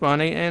joining us,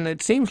 Bonnie. And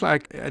it seems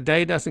like a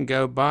day doesn't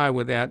go by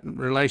without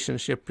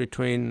relationship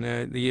between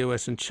the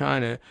U.S. and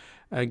China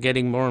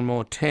getting more and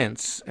more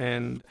tense.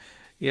 And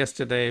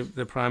yesterday,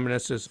 the Prime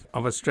Ministers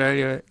of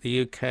Australia, the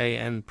U.K.,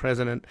 and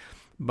President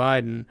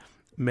Biden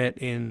met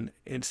in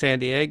San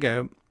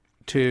Diego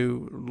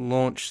to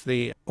launch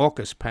the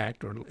AUKUS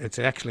Pact, or it's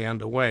actually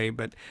underway,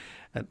 but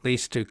at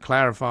least to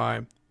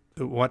clarify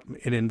what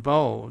it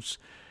involves.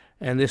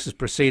 And this is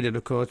preceded,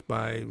 of course,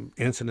 by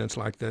incidents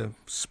like the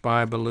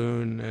spy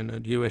balloon and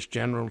a U.S.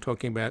 general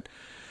talking about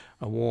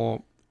a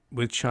war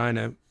with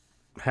China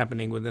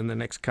happening within the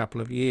next couple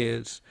of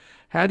years.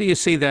 How do you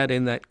see that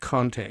in that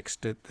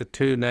context, that the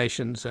two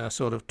nations are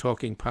sort of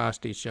talking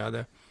past each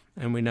other?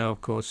 And we know,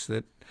 of course,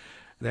 that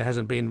there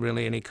hasn't been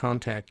really any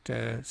contact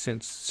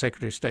since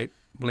Secretary of State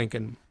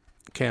Blinken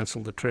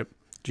canceled the trip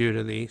due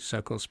to the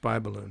so-called spy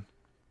balloon.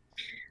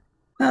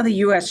 Well, the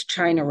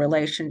U.S.-China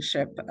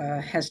relationship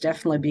has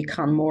definitely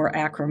become more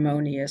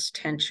acrimonious.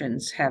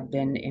 Tensions have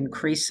been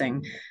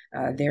increasing.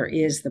 There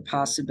is the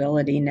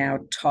possibility now,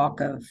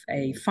 talk of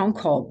a phone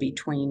call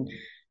between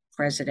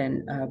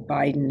President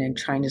Biden and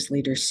China's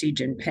leader Xi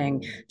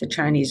Jinping. The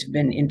Chinese have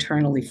been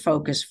internally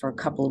focused for a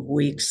couple of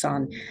weeks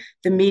on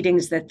the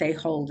meetings that they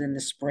hold in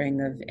the spring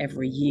of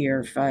every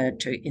year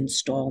to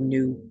install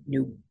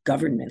new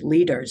government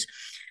leaders.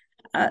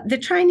 The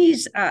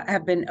Chinese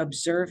have been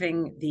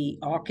observing the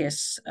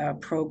AUKUS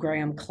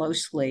program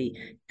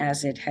closely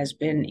as it has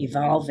been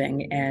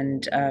evolving,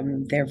 and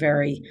they're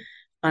very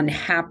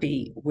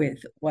unhappy with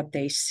what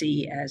they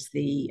see as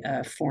the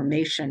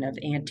formation of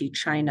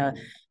anti-China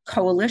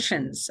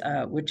coalitions,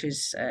 which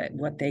is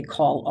what they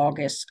call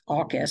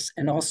AUKUS,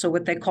 and also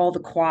what they call the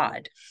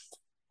Quad.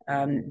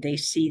 They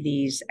see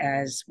these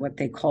as what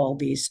they call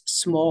these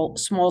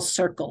small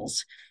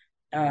circles,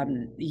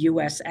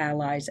 U.S.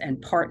 allies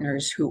and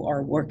partners who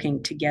are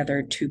working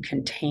together to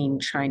contain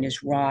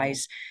China's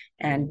rise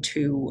and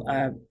to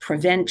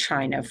prevent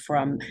China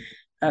from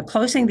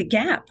closing the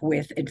gap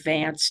with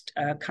advanced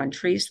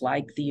countries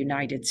like the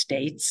United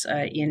States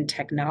in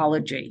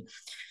technology.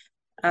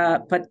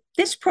 But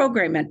this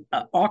program, and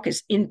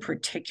AUKUS in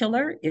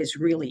particular, is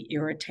really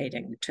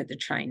irritating to the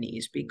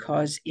Chinese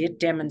because it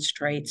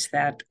demonstrates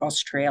that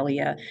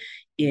Australia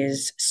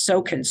is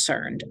so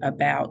concerned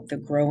about the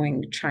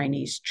growing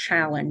Chinese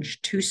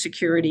challenge to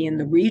security in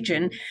the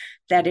region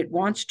that it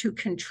wants to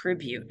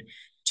contribute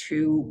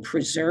to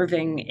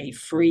preserving a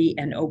free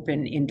and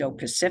open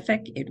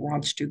Indo-Pacific. It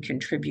wants to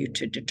contribute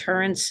to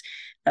deterrence,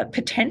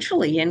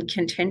 potentially in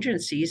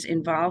contingencies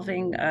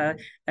involving a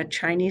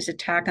Chinese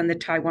attack on the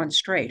Taiwan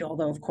Strait,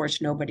 although, of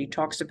course, nobody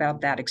talks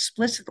about that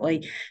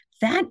explicitly.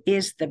 That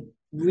is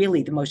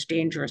really the most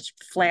dangerous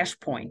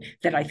flashpoint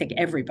that I think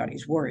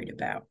everybody's worried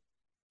about.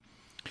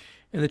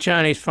 And the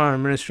Chinese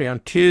Foreign Ministry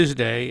on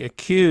Tuesday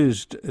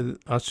accused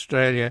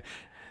Australia,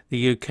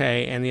 the UK,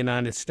 and the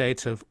United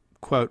States of,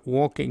 quote,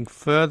 walking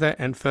further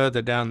and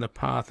further down the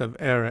path of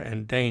error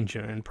and danger.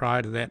 And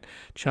prior to that,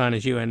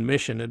 China's UN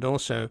mission had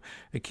also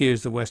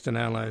accused the Western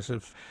allies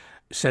of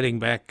setting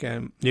back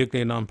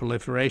nuclear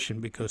non-proliferation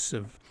because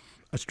of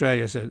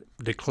Australia's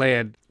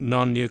declared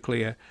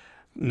non-nuclear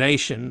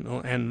nation.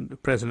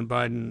 And President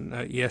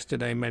Biden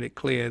yesterday made it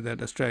clear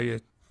that Australia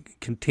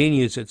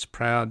continues its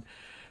proud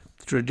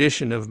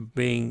tradition of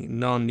being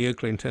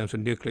non-nuclear in terms of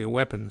nuclear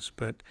weapons,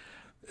 but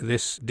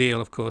this deal,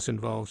 of course,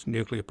 involves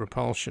nuclear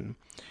propulsion.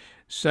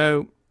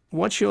 So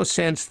what's your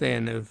sense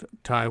then of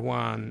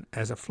Taiwan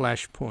as a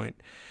flashpoint?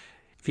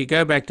 If you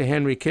go back to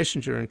Henry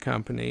Kissinger and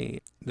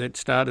company that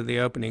started the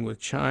opening with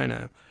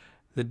China,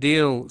 the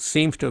deal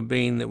seems to have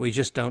been that we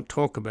just don't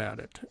talk about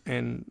it.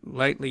 And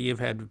lately you've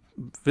had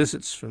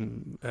visits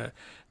from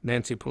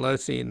Nancy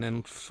Pelosi and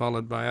then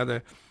followed by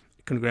other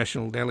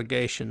congressional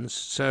delegations.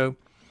 So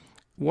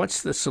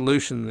what's the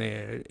solution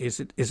there?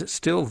 Is it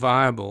still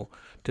viable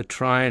to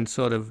try and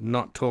sort of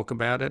not talk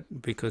about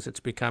it because it's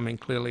becoming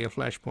clearly a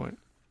flashpoint?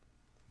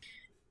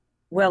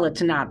 Well,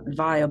 it's not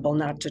viable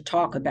not to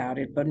talk about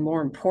it, but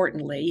more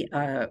importantly,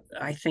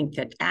 I think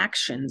that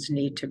actions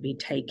need to be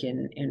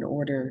taken in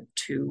order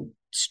to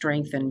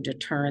strengthen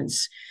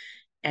deterrence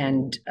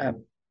and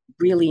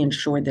really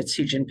ensure that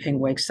Xi Jinping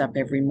wakes up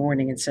every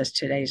morning and says,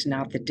 today's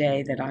not the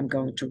day that I'm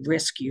going to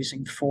risk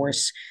using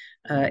force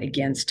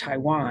against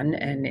Taiwan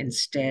and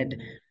instead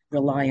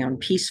rely on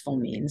peaceful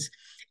means.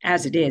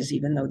 as it is,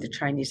 even though the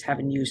Chinese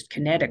haven't used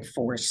kinetic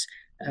force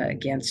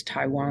against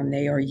Taiwan,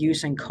 they are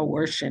using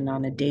coercion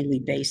on a daily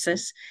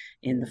basis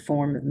in the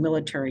form of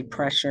military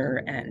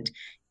pressure and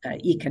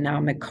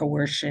economic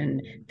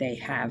coercion. They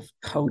have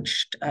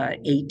poached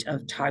 8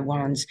 of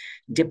Taiwan's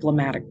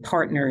diplomatic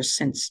partners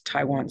since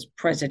Taiwan's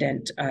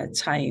president,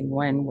 Tsai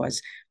Ing-wen,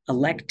 was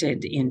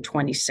elected in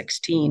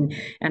 2016.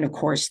 And of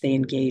course, they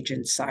engage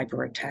in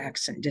cyber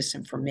attacks and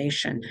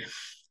disinformation.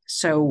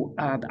 So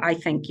I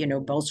think,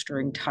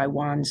 bolstering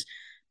Taiwan's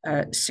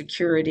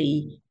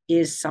security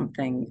is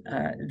something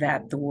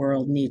that the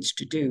world needs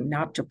to do,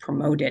 not to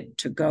promote it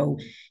to go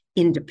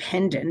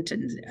independent,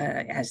 and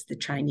as the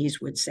Chinese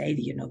would say,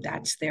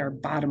 that's their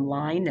bottom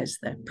line, as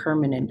the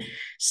permanent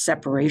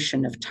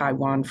separation of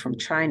Taiwan from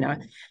China.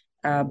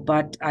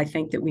 But I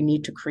think that we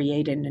need to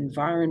create an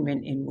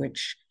environment in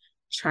which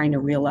China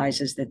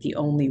realizes that the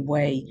only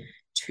way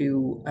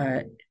to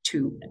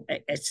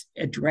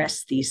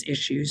address these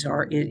issues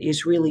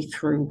is really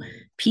through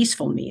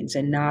peaceful means,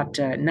 and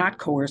not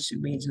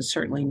coercive means, and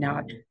certainly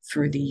not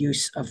through the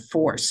use of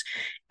force.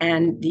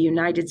 And the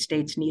United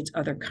States needs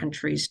other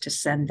countries to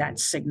send that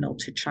signal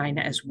to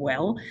China as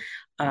well.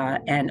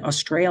 And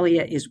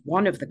Australia is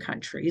one of the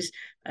countries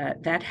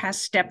that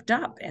has stepped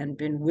up and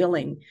been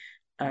willing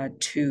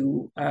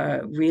to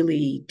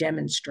really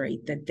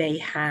demonstrate that they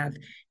have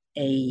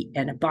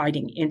an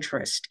abiding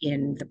interest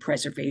in the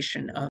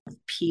preservation of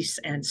peace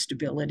and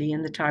stability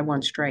in the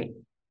Taiwan Strait.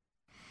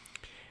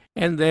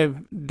 And they've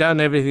done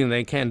everything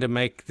they can to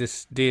make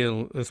this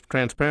deal as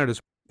transparent as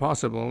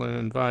possible and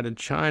invited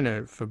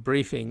China for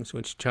briefings,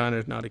 which China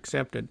has not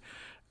accepted.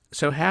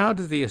 So how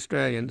do the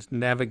Australians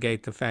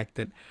navigate the fact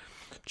that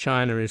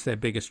China is their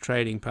biggest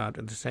trading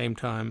partner? At the same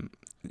time,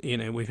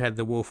 we've had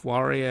the wolf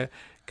warrior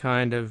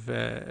kind of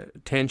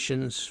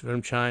tensions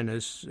from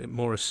China's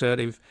more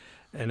assertive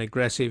and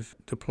aggressive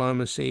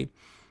diplomacy.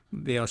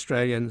 The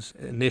Australians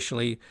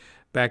initially,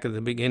 back at the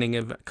beginning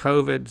of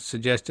COVID,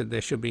 suggested there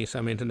should be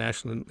some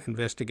international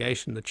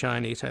investigation. The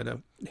Chinese had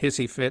a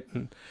hissy fit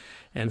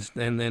and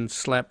then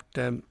slapped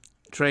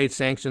trade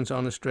sanctions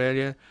on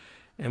Australia.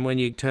 And when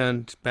you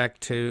turned back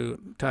to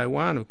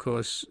Taiwan, of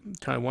course,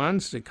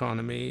 Taiwan's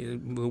economy,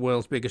 the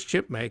world's biggest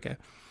chip maker,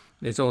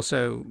 there's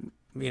also,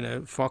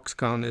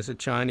 Foxconn is a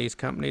Chinese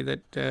company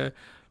that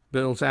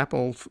builds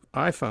Apple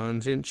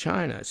iPhones in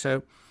China.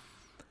 So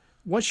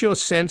what's your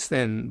sense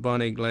then,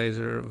 Bonnie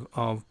Glaser,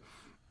 of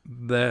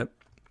the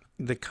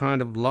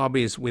kind of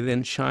lobbies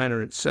within China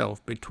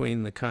itself,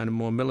 between the kind of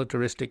more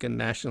militaristic and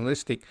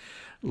nationalistic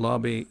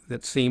lobby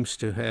that seems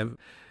to have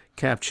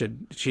captured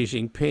Xi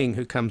Jinping,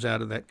 who comes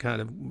out of that kind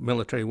of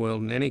military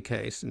world in any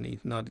case, and he's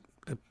not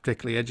a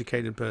particularly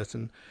educated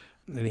person,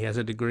 and he has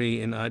a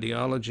degree in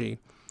ideology,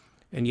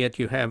 and yet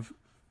you have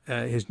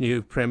his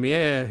new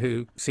premier,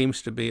 who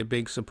seems to be a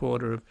big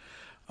supporter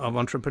of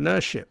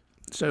entrepreneurship.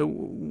 So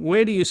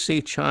where do you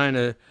see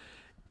China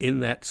in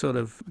that sort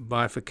of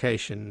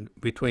bifurcation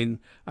between,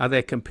 are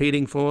there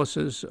competing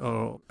forces,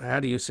 or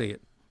how do you see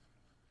it?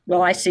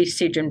 Well, I see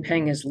Xi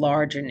Jinping as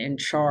large and in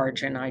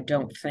charge, and I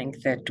don't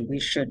think that we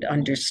should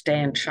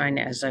understand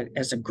China as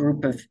a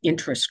group of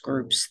interest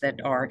groups that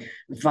are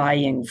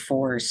vying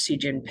for Xi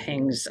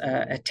Jinping's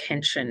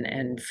attention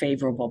and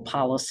favorable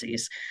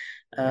policies.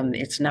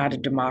 It's not a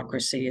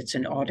democracy, it's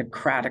an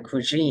autocratic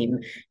regime.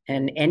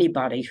 And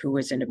anybody who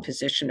is in a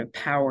position of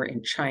power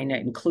in China,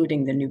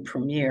 including the new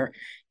premier,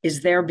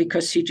 is there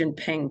because Xi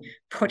Jinping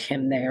put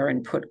him there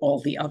and put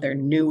all the other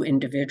new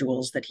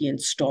individuals that he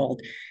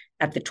installed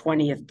at the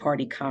 20th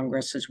Party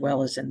Congress, as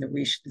well as in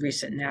the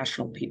recent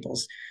National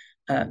People's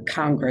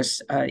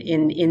Congress,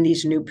 in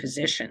these new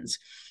positions.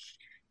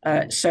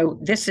 So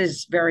this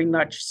is very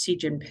much Xi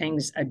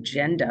Jinping's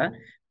agenda,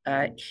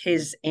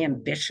 his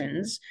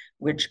ambitions,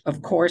 which,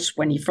 of course,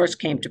 when he first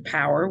came to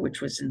power, which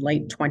was in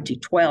late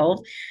 2012,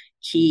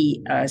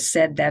 he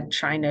said that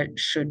China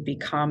should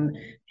become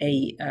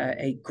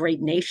a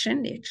great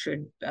nation. It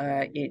should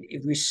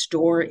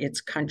restore its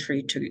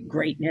country to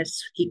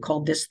greatness. He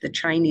called this the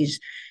Chinese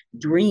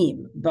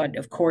dream. But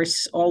of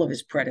course, all of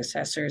his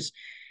predecessors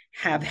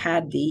have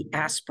had the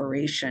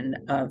aspiration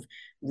of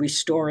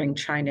restoring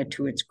China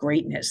to its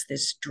greatness.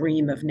 This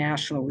dream of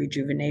national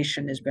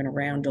rejuvenation has been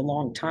around a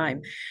long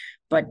time.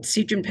 But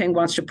Xi Jinping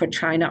wants to put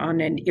China on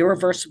an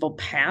irreversible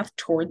path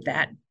toward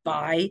that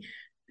by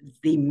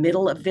the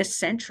middle of this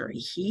century.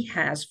 He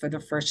has, for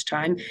the first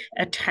time,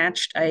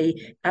 attached a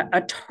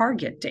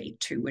target date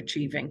to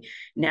achieving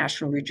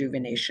national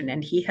rejuvenation.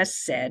 And he has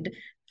said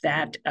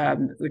that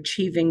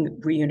achieving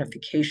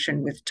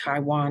reunification with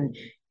Taiwan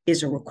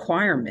is a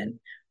requirement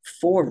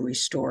for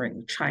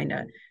restoring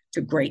China to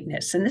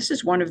greatness. And this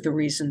is one of the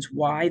reasons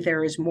why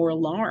there is more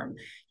alarm.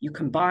 You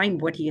combine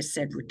what he has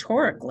said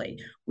rhetorically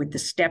with the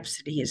steps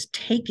that he has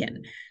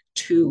taken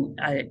to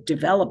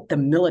develop the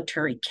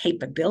military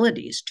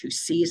capabilities to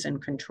seize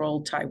and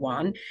control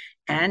Taiwan,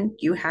 and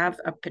you have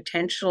a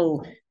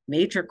potential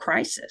major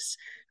crisis.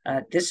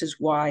 This is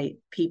why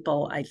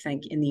people, I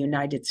think, in the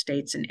United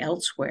States and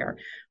elsewhere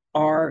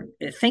are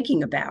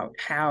thinking about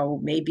how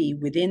maybe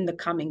within the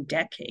coming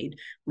decade,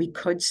 we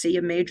could see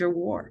a major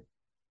war.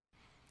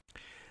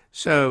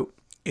 So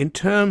in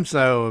terms,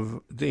 though,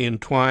 of the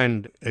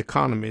entwined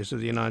economies of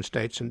the United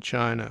States and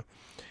China,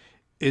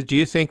 do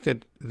you think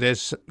that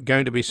there's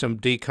going to be some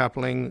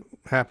decoupling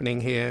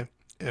happening here?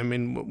 I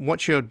mean,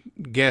 what's your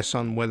guess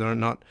on whether or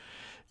not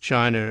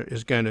China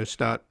is going to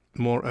start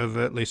more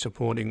overtly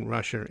supporting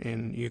Russia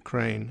in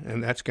Ukraine,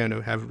 and that's going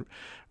to have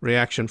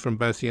reaction from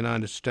both the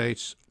United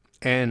States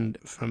and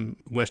from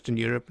Western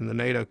Europe and the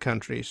NATO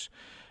countries?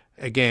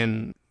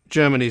 Again,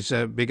 Germany's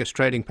biggest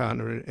trading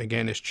partner,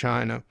 again, is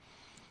China.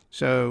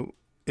 So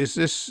is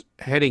this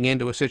heading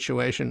into a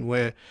situation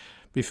where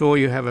before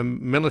you have a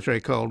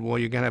military Cold War,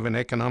 you're going to have an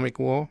economic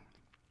war?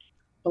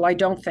 Well, I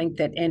don't think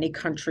that any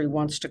country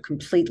wants to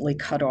completely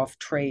cut off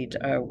trade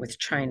with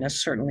China,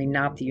 certainly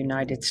not the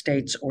United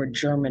States or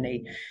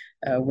Germany.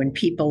 When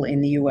people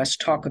in the US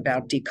talk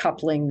about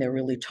decoupling, they're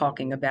really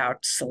talking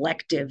about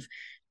selective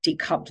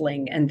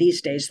decoupling. And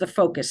these days, the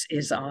focus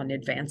is on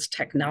advanced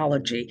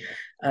technology.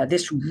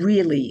 This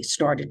really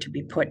started to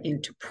be put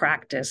into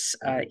practice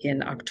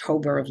in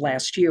October of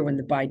last year when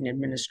the Biden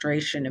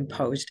administration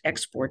imposed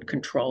export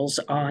controls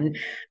on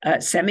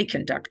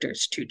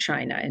semiconductors to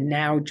China. And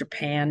now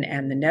Japan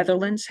and the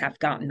Netherlands have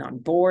gotten on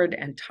board,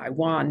 and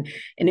Taiwan.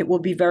 And it will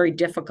be very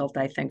difficult,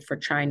 I think, for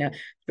China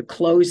to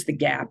close the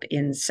gap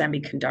in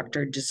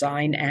semiconductor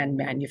design and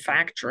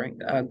manufacturing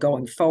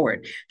going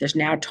forward. There's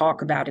now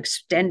talk about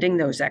extending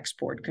those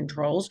export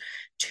controls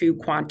to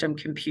quantum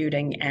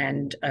computing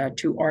and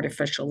to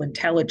artificial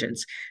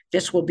intelligence.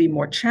 This will be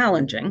more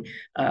challenging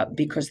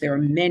because there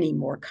are many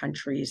more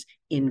countries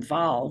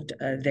involved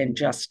than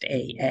just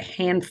a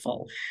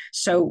handful.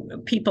 So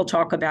people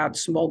talk about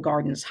small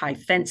gardens, high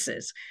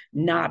fences,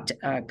 not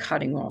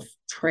cutting off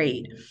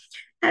trade.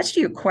 As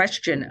to your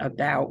question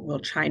about will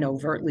China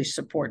overtly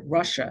support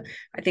Russia,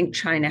 I think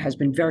China has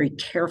been very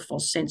careful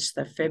since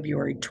the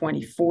February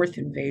 24th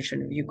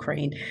invasion of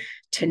Ukraine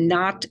to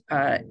not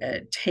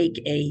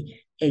take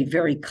a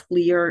very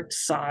clear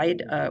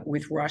side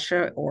with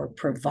Russia or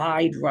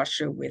provide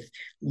Russia with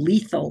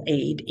lethal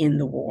aid in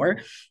the war.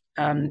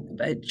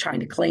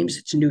 China claims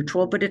it's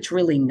neutral, but it's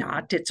really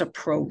not. It's a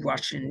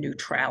pro-Russian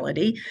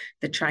neutrality.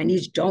 The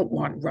Chinese don't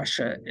want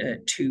Russia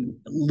to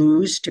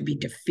lose, to be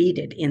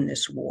defeated in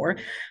this war.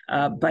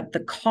 But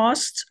the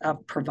costs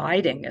of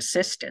providing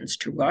assistance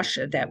to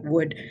Russia that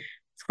would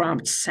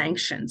prompt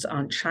sanctions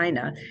on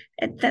China,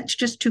 and that's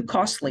just too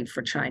costly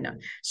for China.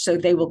 So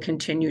they will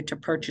continue to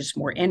purchase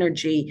more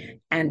energy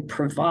and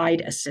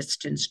provide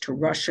assistance to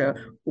Russia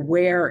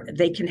where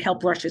they can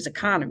help Russia's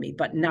economy,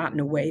 but not in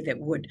a way that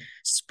would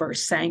spur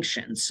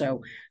sanctions.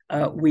 So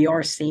we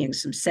are seeing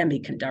some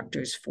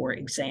semiconductors, for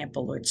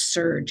example, or a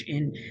surge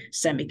in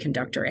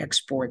semiconductor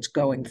exports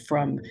going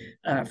from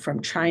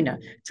China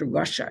to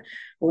Russia.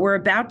 Well, we're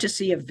about to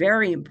see a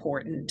very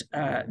important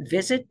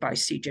visit by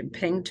Xi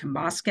Jinping to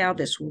Moscow.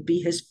 This will be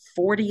his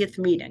 40th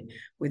meeting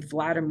with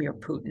Vladimir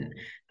Putin.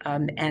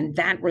 And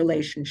that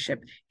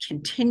relationship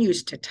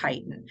continues to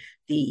tighten.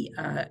 The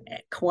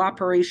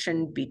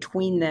cooperation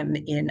between them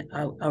in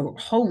a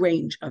whole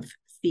range of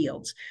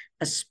fields,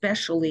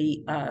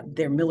 especially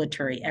their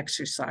military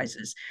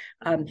exercises,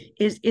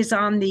 is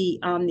on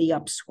the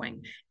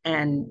upswing.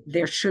 And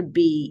there should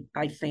be,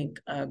 I think,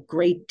 a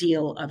great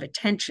deal of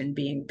attention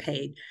being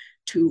paid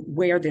to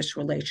where this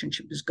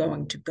relationship is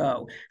going to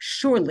go.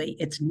 Surely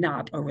it's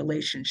not a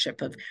relationship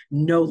of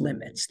no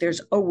limits. There's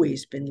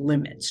always been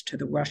limits to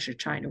the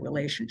Russia-China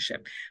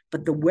relationship,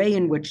 but the way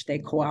in which they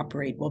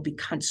cooperate will be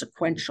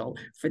consequential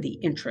for the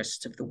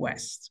interests of the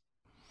West.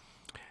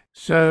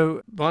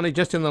 So, Bonnie,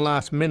 just in the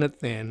last minute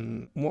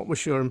then, what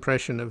was your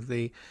impression of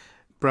the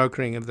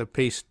brokering of the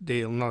peace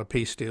deal, not a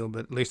peace deal,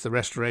 but at least the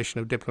restoration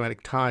of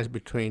diplomatic ties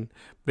between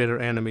bitter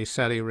enemies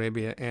Saudi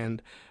Arabia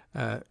and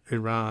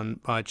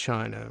Iran by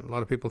China? A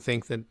lot of people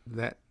think that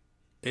that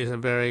is a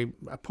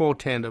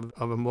portent of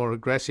a more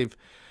aggressive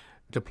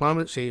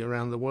diplomacy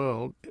around the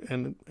world.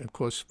 And, of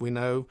course, we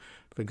know,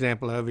 for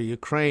example, over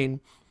Ukraine,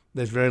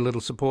 there's very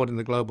little support in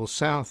the global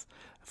south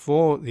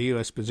for the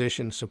U.S.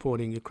 position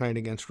supporting Ukraine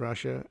against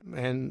Russia.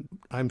 And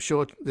I'm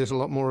sure there's a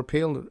lot more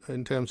appeal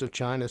in terms of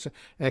China's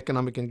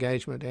economic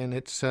engagement and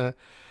its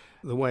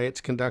the way it's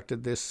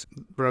conducted this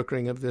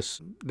brokering of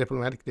this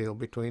diplomatic deal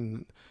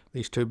between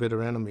these two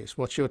bitter enemies.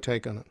 What's your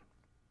take on it?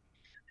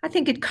 I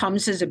think it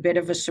comes as a bit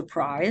of a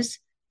surprise.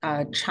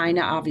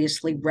 China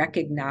obviously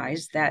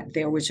recognized that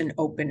there was an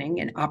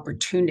opening, an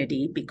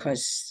opportunity,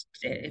 because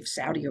if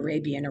Saudi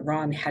Arabia and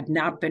Iran had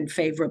not been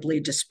favorably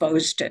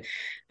disposed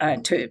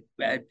to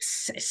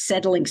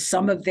settling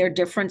some of their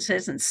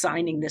differences and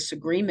signing this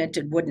agreement,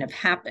 it wouldn't have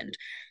happened.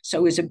 So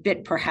it was a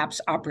bit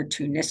perhaps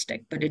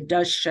opportunistic, but it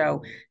does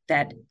show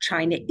that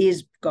China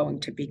is going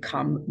to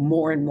become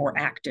more and more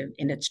active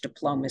in its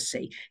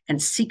diplomacy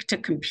and seek to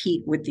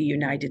compete with the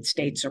United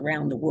States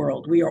around the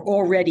world. We are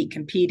already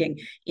competing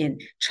in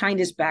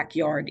China's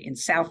backyard, in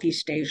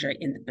Southeast Asia,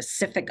 in the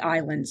Pacific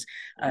Islands.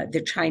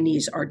 The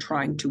Chinese are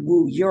trying to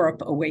woo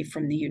Europe away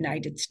from the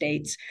United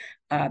States.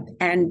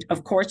 And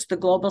of course, the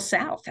global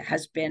South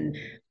has been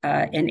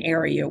an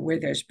area where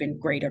there's been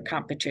greater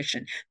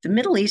competition. The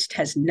Middle East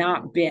has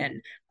not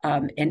been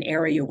an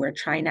area where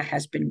China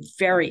has been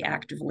very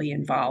actively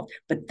involved,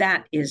 but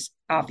that is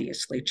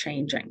obviously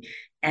changing.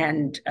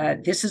 And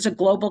this is a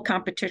global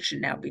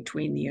competition now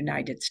between the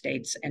United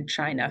States and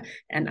China.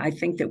 And I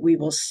think that we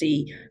will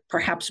see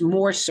perhaps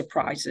more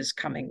surprises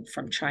coming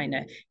from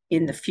China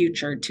in the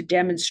future to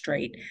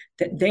demonstrate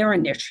that their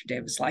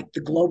initiatives, like the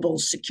Global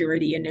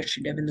Security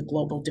Initiative and the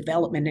Global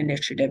Development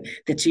Initiative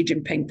that Xi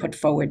Jinping put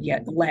forward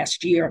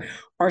last year,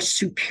 are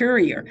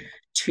superior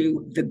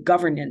to the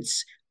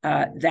governance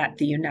that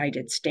the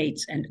United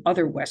States and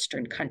other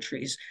Western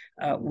countries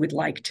would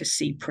like to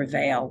see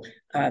prevail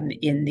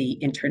in the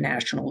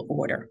international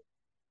order.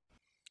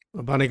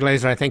 Well, Bonnie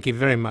Glaser, I thank you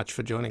very much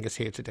for joining us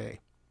here today.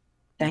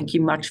 Thank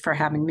you much for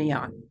having me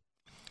on.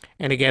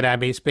 And again, I've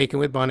been speaking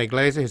with Bonnie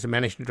Glaser, who's the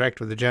Managing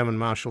Director of the German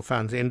Marshall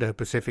Fund's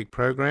Indo-Pacific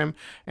Program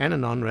and a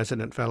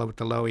non-resident fellow at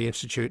the Lowy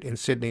Institute in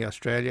Sydney,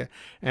 Australia,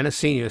 and a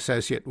senior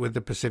associate with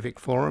the Pacific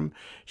Forum.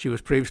 She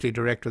was previously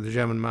Director of the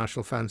German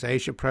Marshall Fund's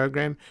Asia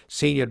Program,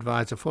 Senior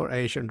Advisor for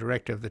Asia and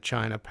Director of the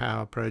China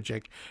Power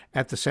Project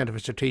at the Center for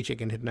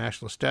Strategic and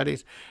International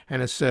Studies, and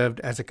has served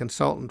as a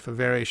consultant for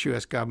various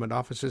U.S. government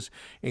offices,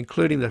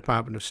 including the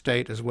Department of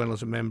State, as well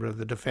as a member of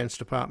the Defense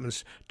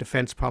Department's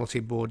Defense Policy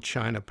Board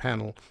China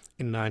Panel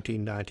in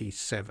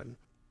 1997.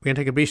 We're going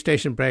to take a brief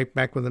station break,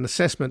 back with an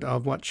assessment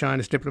of what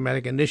China's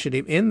diplomatic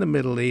initiative in the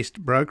Middle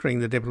East,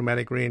 brokering the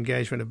diplomatic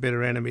re-engagement of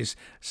bitter enemies,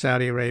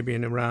 Saudi Arabia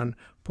and Iran,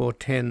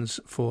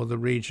 portends for the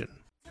region.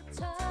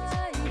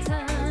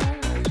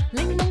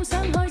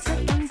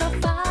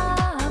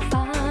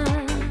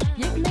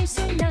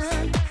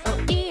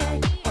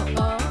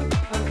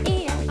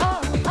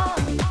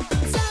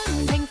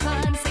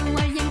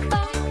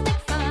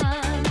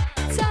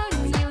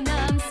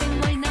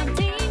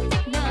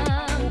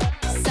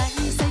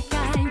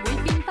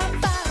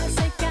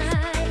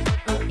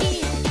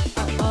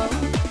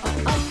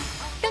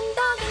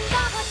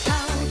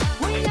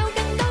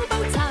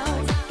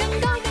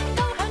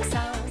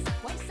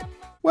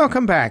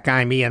 Welcome back.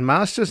 I'm Ian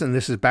Masters, and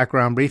this is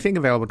Background Briefing,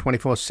 available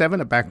 24/7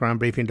 at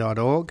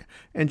backgroundbriefing.org.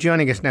 And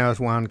joining us now is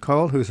Juan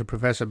Cole, who's a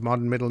professor of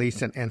modern Middle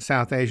Eastern and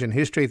South Asian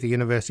history at the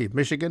University of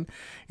Michigan.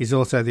 He's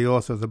also the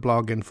author of the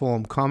blog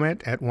Informed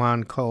Comment at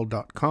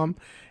juancole.com,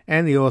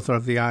 and the author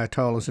of The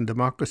Ayatollahs and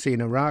Democracy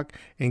in Iraq,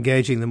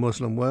 Engaging the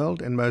Muslim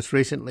World, and most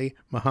recently,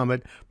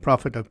 Muhammad,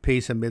 Prophet of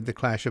Peace Amid the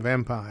Clash of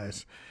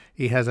Empires.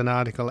 He has an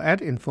article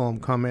at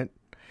Informed Comment,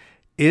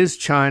 Is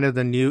China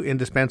the New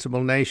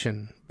Indispensable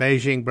Nation?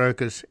 Beijing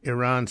brokers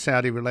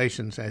Iran-Saudi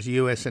relations as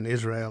U.S. and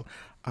Israel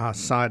are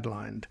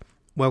sidelined.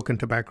 Welcome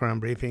to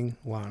Background Briefing,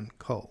 Juan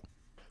Cole.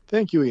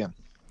 Thank you, Ian.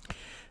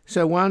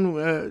 So,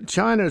 Juan,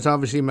 China has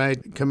obviously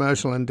made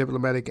commercial and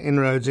diplomatic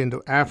inroads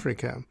into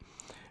Africa,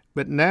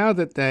 but now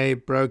that they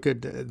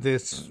brokered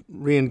this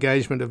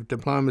re-engagement of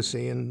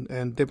diplomacy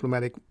and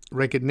diplomatic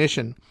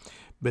recognition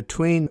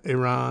between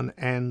Iran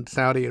and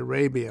Saudi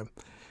Arabia,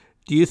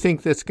 do you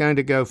think that's going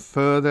to go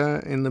further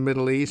in the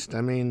Middle East?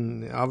 I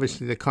mean,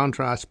 obviously the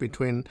contrast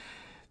between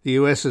the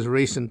U.S.'s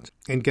recent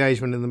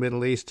engagement in the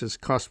Middle East has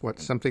cost,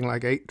 something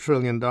like $8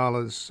 trillion,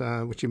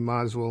 which you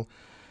might as well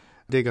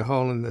dig a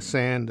hole in the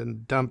sand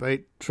and dump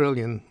 $8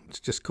 trillion.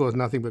 It's just caused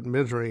nothing but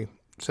misery.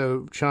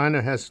 So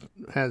China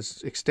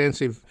has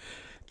extensive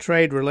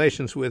trade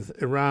relations with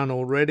Iran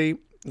already,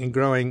 and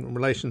growing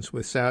relations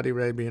with Saudi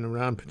Arabia and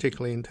Iran,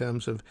 particularly in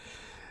terms of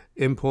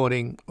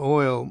importing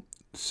oil.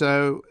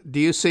 So do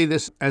you see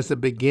this as the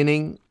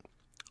beginning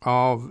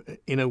of,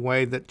 in a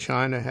way, that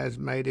China has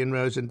made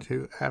inroads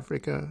into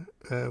Africa?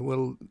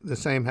 Will the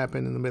same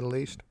happen in the Middle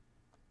East?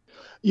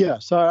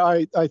 Yes,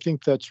 I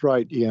think that's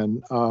right,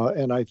 Ian.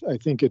 And I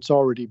think it's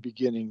already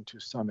beginning to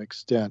some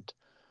extent.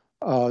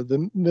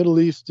 The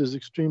Middle East is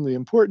extremely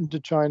important to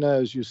China,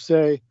 as you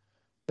say,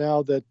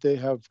 now that they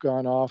have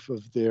gone off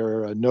of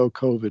their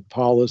no-COVID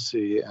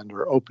policy and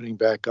are opening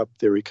back up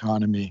their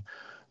economy.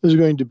 There's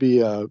going to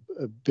be a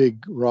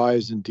big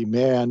rise in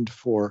demand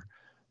for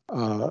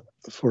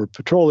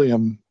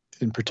petroleum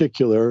in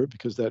particular,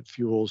 because that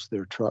fuels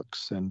their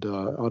trucks and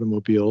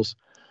automobiles.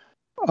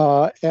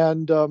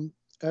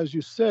 As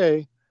you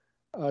say,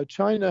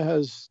 China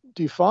has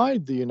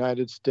defied the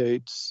United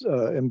States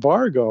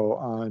embargo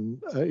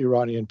on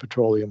Iranian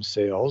petroleum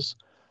sales,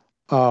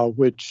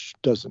 which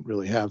doesn't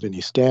really have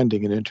any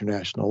standing in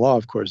international law.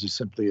 Of course, it's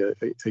simply a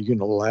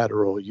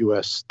unilateral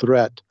U.S.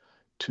 threat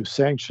to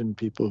sanction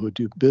people who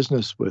do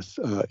business with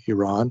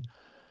Iran.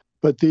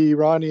 But the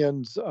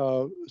Iranians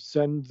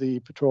send the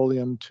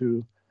petroleum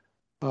to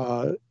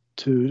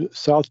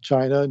South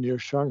China near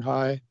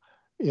Shanghai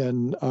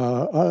in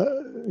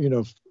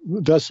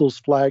vessels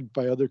flagged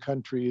by other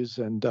countries,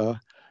 and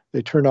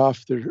they turn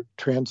off their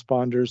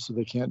transponders so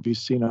they can't be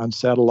seen on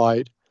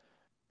satellite.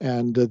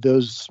 And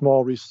those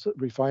small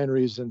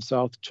refineries in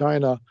South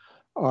China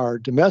are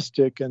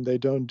domestic, and they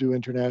don't do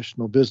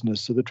international business,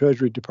 so the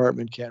Treasury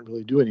Department can't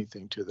really do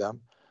anything to them.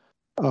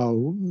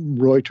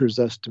 Reuters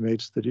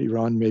estimates that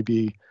Iran may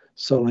be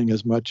selling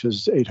as much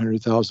as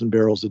 800,000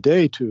 barrels a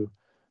day to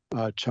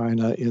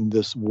China in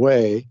this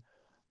way.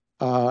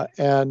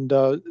 And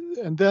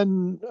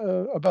then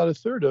about a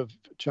third of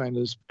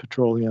China's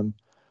petroleum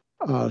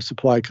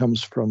supply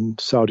comes from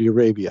Saudi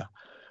Arabia.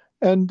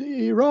 And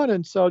Iran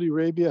and Saudi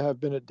Arabia have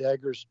been at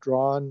daggers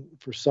drawn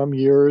for some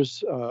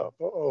years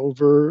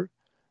over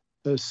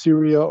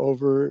Syria,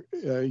 over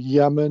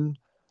Yemen,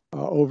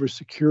 over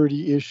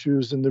security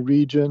issues in the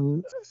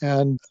region.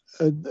 And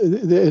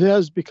it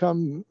has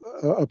become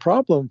a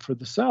problem for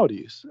the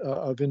Saudis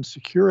of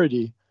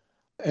insecurity.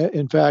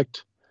 In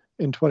fact,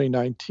 in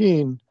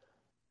 2019,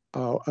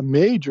 a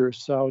major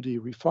Saudi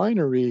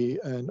refinery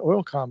and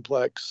oil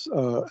complex,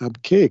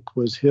 Abqaiq,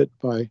 was hit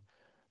by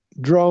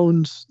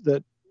drones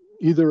that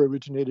either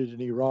originated in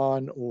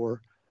Iran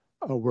or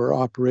were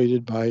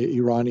operated by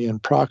Iranian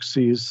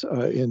proxies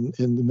in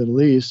the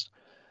Middle East,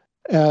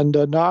 and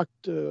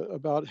knocked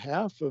about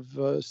half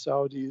of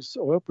Saudi's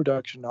oil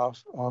production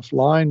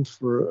offline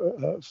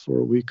for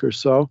a week or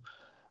so.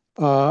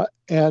 So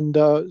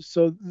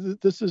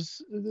this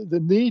is the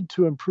need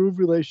to improve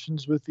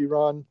relations with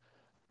Iran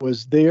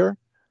was there.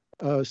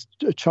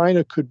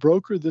 China could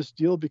broker this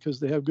deal because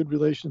they have good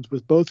relations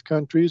with both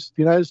countries.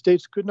 The United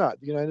States could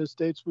not. The United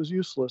States was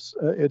useless.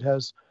 It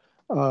has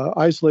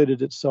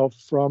isolated itself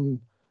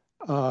from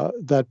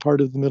that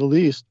part of the Middle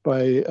East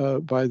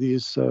by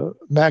these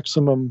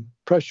maximum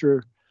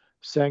pressure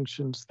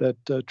sanctions that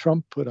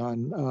Trump put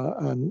on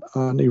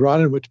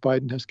Iran, and which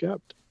Biden has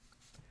kept.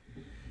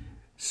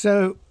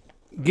 So,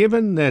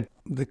 given that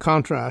the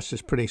contrast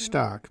is pretty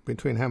stark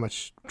between how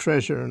much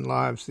treasure and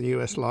lives the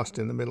U.S. lost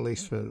in the Middle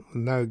East for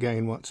no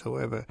gain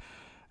whatsoever,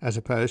 as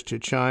opposed to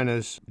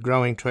China's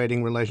growing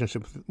trading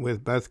relationship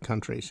with both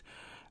countries,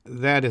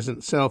 that in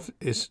itself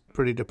is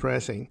pretty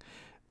depressing.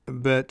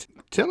 But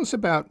tell us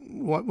about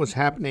what was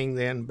happening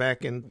then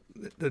back in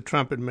the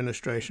Trump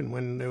administration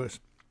when there was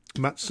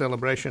much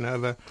celebration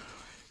over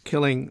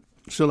killing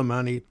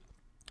Soleimani,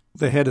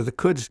 the head of the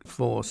Quds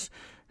force,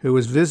 who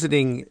was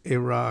visiting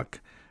Iraq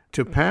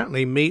to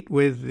apparently meet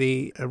with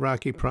the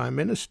Iraqi Prime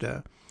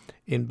Minister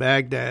in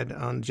Baghdad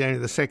on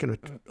January the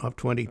 2nd of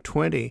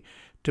 2020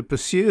 to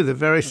pursue the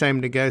very same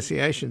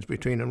negotiations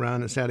between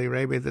Iran and Saudi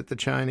Arabia that the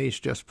Chinese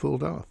just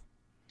pulled off.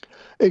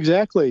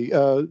 Exactly.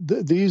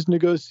 These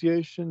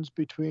negotiations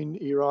between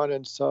Iran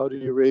and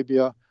Saudi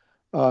Arabia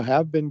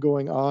have been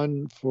going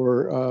on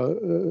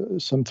for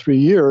some 3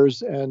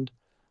 years, and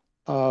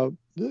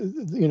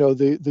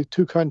the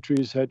two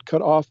countries had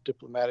cut off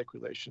diplomatic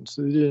relations,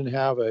 so they didn't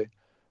have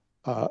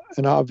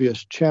an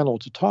obvious channel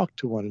to talk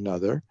to one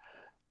another.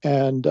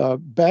 And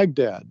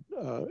Baghdad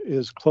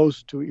is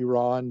close to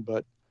Iran,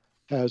 but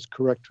has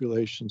correct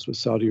relations with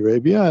Saudi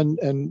Arabia,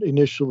 and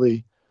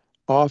initially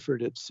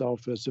offered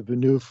itself as a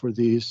venue for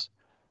these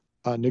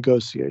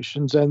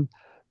negotiations. And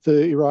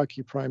the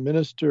Iraqi prime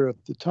minister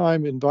at the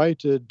time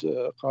invited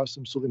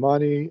Qasem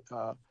Soleimani,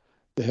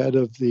 the head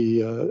of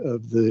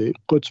the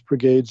Quds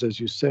brigades, as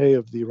you say,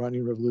 of the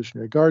Iranian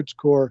Revolutionary Guards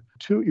Corps,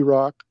 to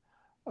Iraq,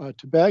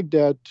 to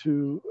Baghdad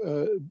to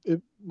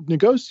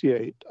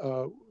negotiate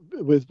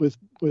with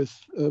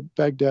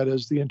Baghdad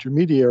as the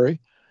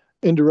intermediary,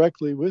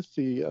 indirectly with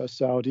the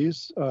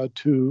Saudis,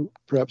 to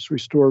perhaps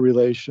restore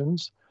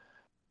relations.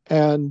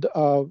 And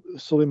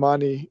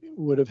Soleimani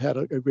would have had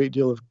a great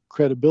deal of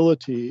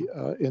credibility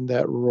in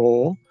that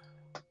role.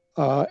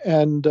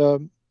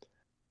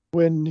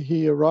 When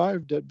he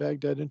arrived at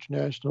Baghdad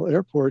International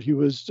Airport, he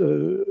was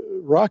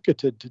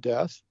rocketed to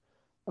death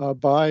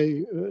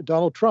by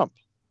Donald Trump.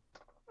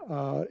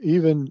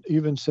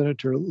 Even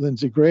Senator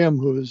Lindsey Graham,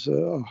 who is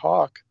a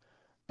hawk,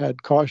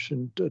 had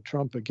cautioned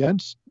Trump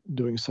against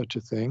doing such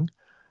a thing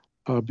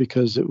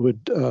because it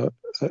would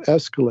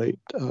escalate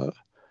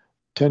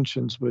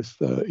tensions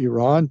with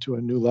Iran to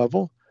a new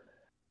level.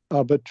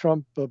 But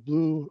Trump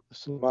blew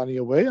Soleimani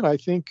away. And I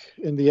think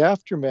in the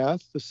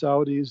aftermath, the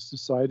Saudis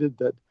decided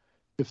that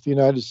if the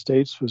United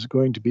States was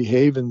going to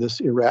behave in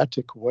this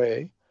erratic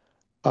way,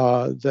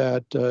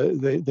 that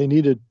they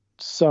needed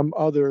some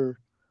other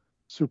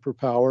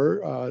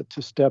superpower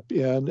to step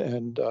in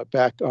and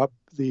back up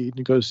the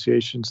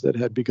negotiations that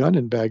had begun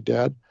in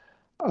Baghdad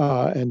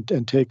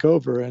and take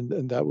over.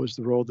 And that was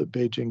the role that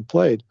Beijing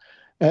played.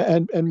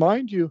 And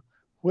mind you,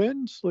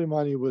 when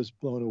Soleimani was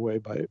blown away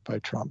by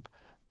Trump,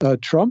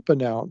 Trump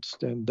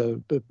announced,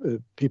 and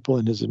people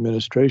in his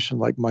administration,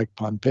 like Mike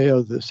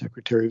Pompeo, the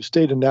Secretary of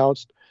State,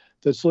 announced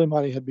that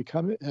Soleimani had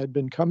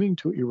been coming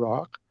to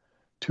Iraq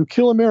to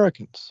kill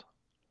Americans.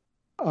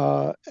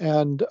 The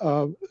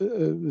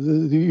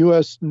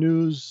U.S.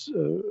 news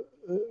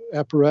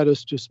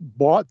apparatus just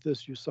bought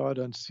this. You saw it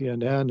on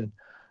CNN and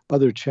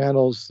other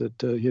channels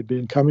that he had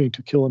been coming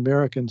to kill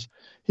Americans.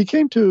 He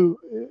came to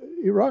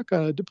Iraq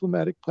on a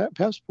diplomatic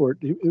passport.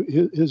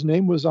 His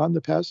name was on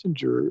the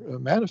passenger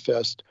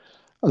manifest.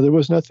 There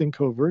was nothing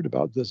covert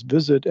about this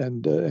visit,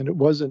 and it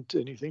wasn't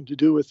anything to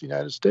do with the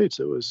United States.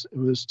 It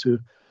was to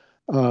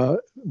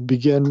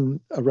begin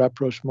a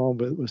rapprochement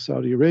with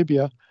Saudi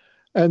Arabia.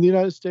 And the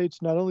United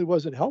States not only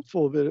wasn't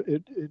helpful, but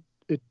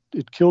it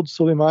it killed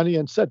Soleimani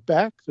and set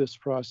back this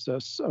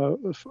process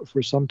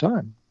for some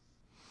time.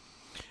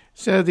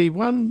 So the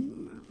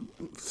one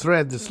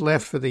thread that's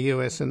left for the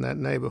US in that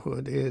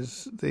neighborhood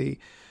is the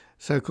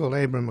so-called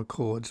Abraham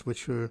Accords,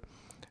 which were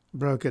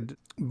brokered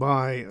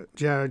by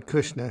Jared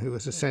Kushner, who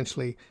was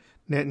essentially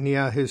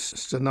Netanyahu's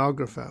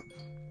stenographer.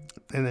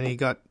 And then he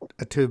got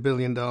a $2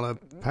 billion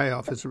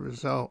payoff as a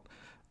result.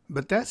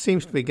 But that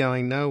seems to be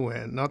going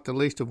nowhere, not the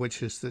least of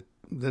which is that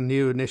the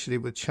new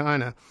initiative with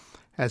China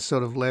has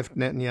sort of left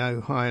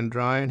Netanyahu high and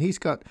dry, and he's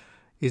got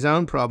his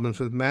own problems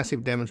with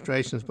massive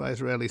demonstrations by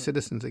Israeli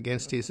citizens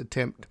against his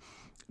attempt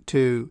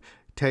to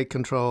take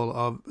control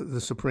of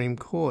the Supreme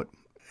Court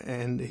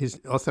and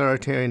his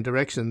authoritarian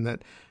direction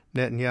that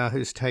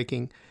Netanyahu's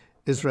taking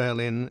Israel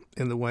in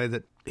the way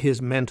that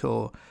his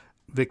mentor,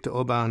 Viktor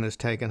Orban, has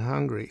taken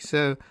Hungary.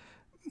 So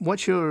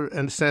what's your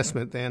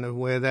assessment then of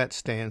where that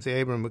stands, the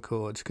Abraham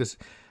Accords? Because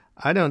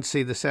I don't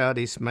see the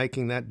Saudis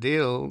making that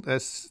deal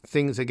as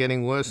things are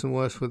getting worse and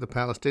worse with the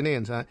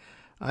Palestinians.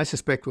 I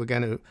suspect we're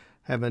going to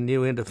have a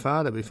new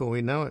intifada before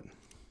we know it.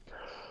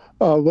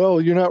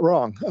 Well, you're not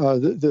wrong.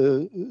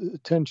 The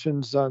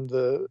tensions on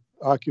the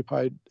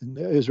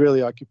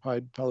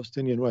Israeli-occupied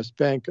Palestinian West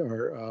Bank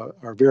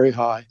are very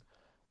high,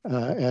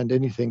 and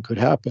anything could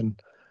happen.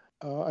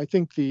 I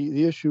think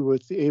the issue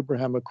with the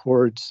Abraham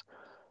Accords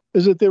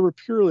is that they were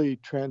purely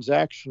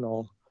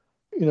transactional.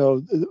 You know,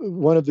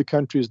 one of the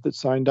countries that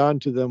signed on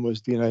to them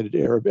was the United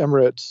Arab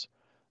Emirates,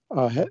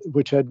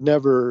 which had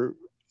never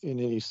in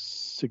any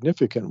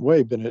significant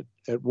way been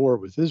at war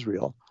with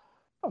Israel,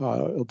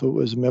 although it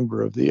was a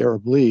member of the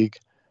Arab League.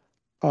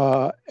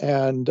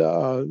 And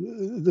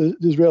the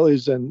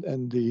Israelis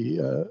and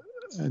the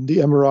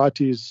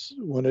Emiratis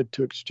wanted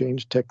to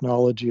exchange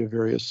technology of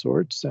various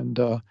sorts, and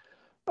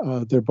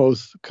they're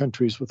both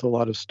countries with a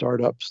lot of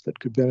startups that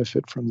could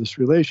benefit from this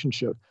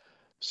relationship.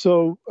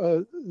 So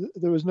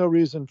there was no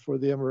reason for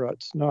the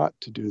Emirates not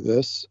to do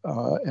this,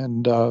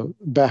 and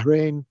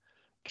Bahrain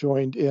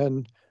joined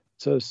in.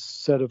 It's a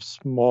set of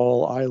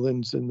small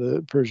islands in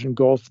the Persian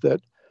Gulf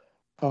that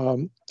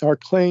are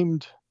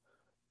claimed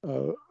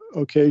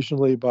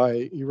occasionally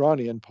by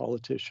Iranian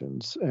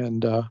politicians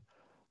and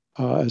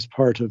as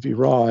part of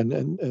Iran.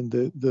 And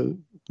the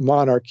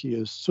monarchy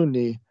is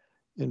Sunni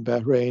in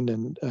Bahrain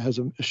and has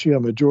a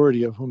Shia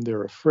majority of whom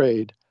they're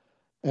afraid.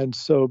 And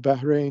so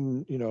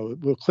Bahrain,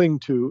 will cling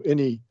to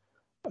any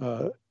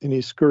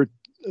skirt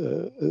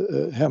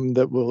hem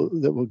that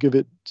will give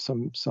it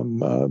some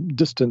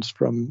distance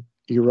from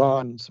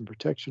Iran, some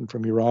protection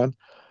from Iran.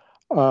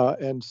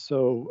 And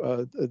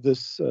so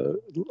this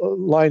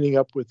lining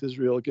up with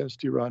Israel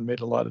against Iran made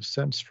a lot of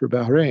sense for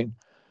Bahrain.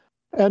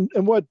 And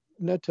what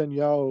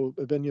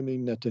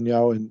Benjamin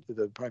Netanyahu, and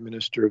the Prime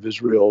Minister of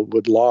Israel,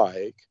 would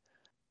like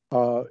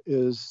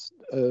is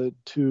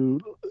to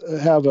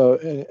have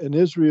an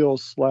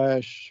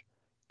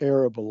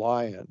Israel/Arab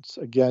alliance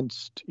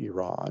against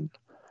Iran,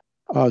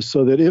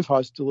 so that if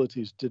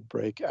hostilities did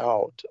break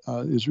out,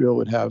 Israel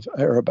would have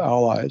Arab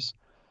allies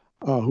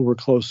who were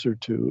closer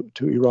to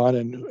Iran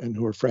and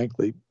who are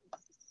frankly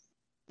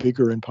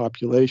bigger in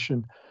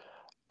population,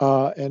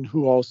 and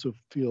who also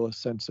feel a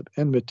sense of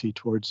enmity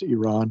towards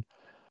Iran.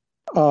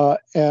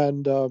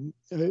 And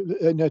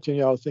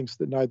Netanyahu thinks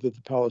that neither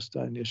the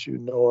Palestine issue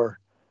nor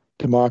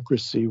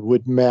democracy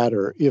would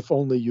matter if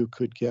only you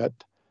could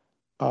get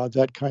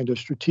that kind of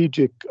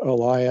strategic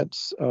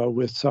alliance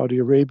with Saudi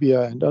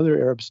Arabia and other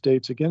Arab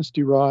states against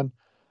Iran,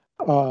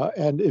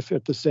 and if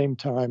at the same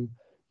time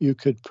you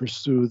could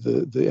pursue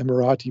the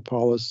Emirati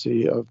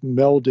policy of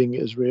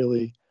melding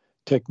Israeli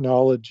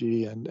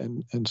technology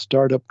and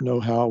startup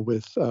know-how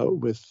with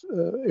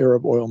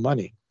Arab oil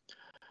money.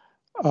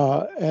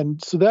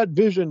 And so that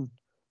vision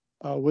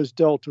was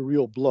dealt a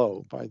real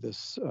blow by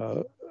this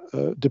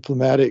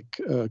diplomatic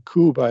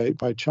coup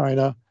by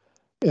China,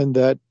 and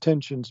that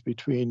tensions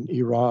between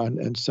Iran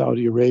and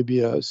Saudi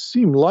Arabia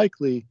seem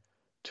likely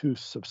to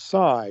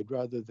subside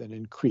rather than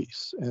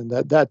increase. And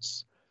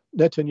that's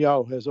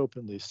Netanyahu has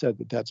openly said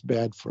that that's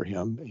bad for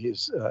him.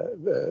 He's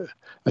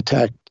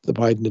attacked the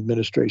Biden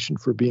administration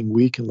for being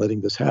weak and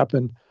letting this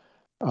happen.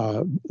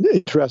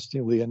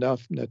 Interestingly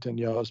enough,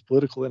 Netanyahu's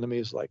political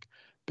enemies like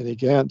Benny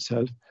Gantz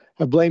have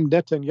blamed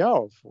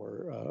Netanyahu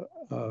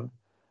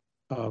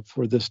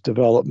for this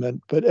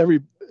development. But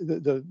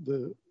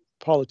the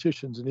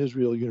politicians in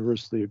Israel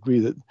universally agree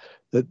that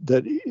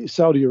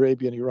Saudi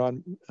Arabia and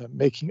Iran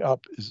making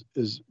up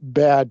is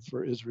bad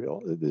for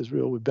Israel.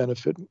 Israel would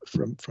benefit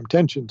from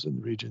tensions in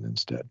the region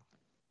instead.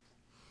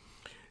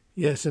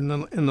 Yes, in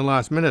the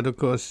last minute, of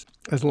course,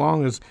 as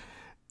long as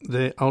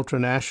the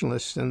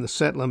ultra-nationalists and the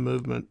settler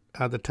movement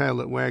are the tail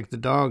that wags the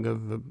dog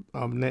of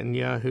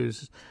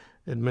Netanyahu's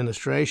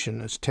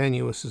administration, as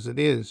tenuous as it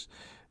is,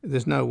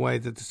 there's no way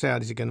that the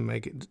Saudis are going to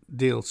make a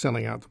deal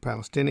selling out the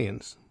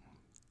Palestinians.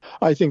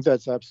 I think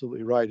that's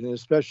absolutely right, and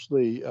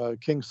especially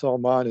King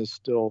Salman is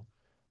still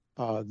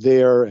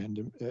there,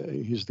 and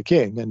he's the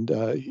king, and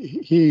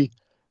he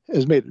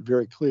has made it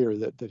very clear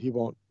that he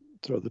won't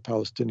throw the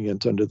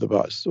Palestinians under the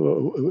bus.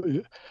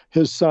 So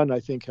his son,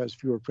 I think, has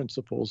fewer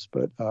principles,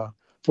 but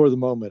for the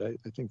moment,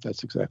 I think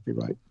that's exactly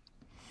right.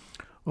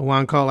 Well,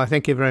 Juan Cole, I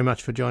thank you very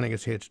much for joining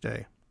us here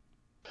today.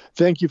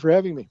 Thank you for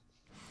having me.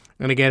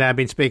 And again, I've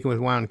been speaking with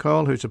Juan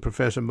Cole, who's a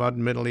professor of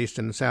modern Middle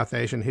Eastern and South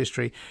Asian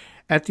history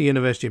at the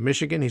University of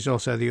Michigan. He's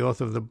also the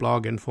author of the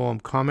blog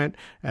Informed Comment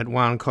at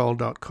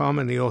juancole.com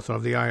and the author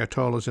of The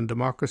Ayatollahs and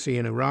Democracy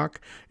in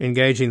Iraq,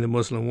 Engaging the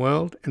Muslim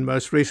World, and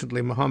most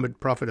recently, Muhammad,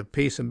 Prophet of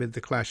Peace Amid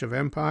the Clash of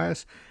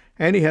Empires.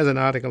 And he has an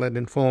article at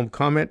Informed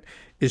Comment,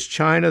 Is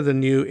China the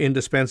New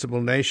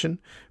Indispensable Nation?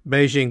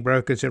 Beijing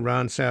brokers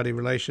Iran-Saudi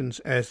relations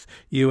as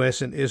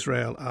US and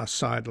Israel are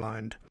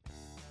sidelined.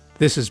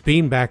 This has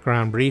been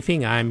Background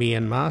Briefing. I'm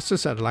Ian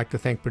Masters. I'd like to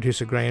thank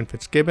producer Graham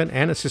Fitzgibbon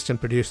and assistant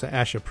producer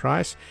Asher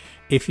Price.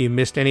 If you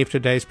missed any of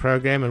today's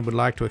program and would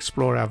like to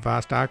explore our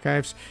vast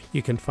archives,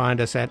 you can find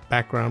us at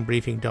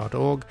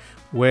backgroundbriefing.org,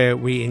 where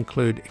we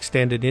include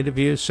extended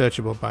interviews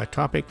searchable by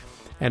topic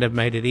and have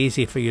made it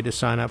easy for you to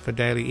sign up for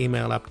daily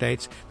email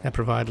updates that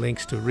provide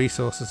links to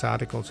resources,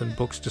 articles, and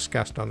books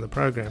discussed on the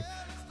program.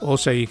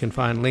 Also, you can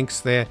find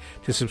links there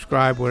to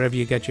subscribe wherever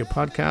you get your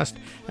podcast,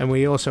 and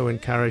we also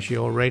encourage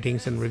your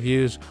ratings and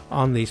reviews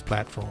on these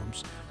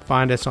platforms.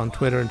 Find us on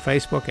Twitter and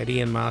Facebook at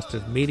Ian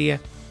Masters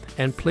Media,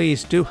 and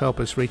please do help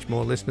us reach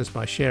more listeners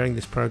by sharing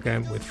this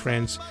program with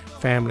friends,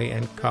 family,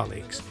 and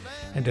colleagues.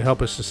 And to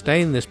help us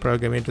sustain this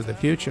program into the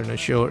future and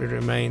ensure it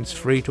remains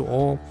free to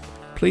all,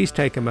 please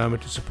take a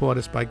moment to support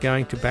us by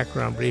going to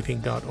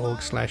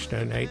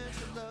backgroundbriefing.org/donate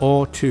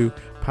or to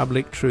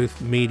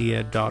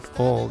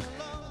publictruthmedia.org,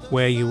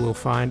 where you will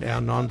find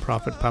our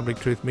non-profit Public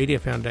Truth Media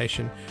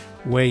Foundation,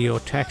 where your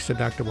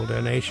tax-deductible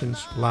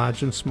donations,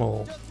 large and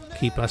small,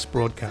 keep us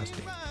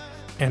broadcasting.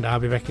 And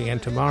I'll be back again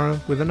tomorrow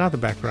with another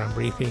Background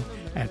Briefing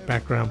at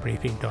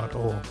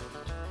backgroundbriefing.org.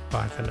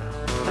 Bye for now.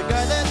 The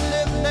guy that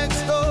lived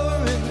next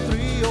door in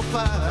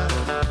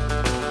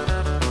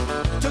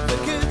 305 took the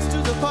kids to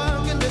the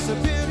park and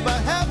disappeared by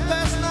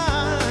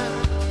 9:30.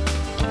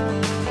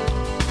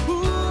 Who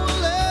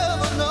will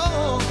ever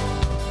know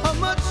how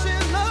much she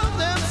loved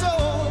them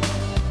so?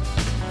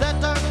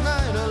 That dark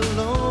night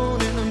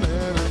alone in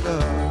America.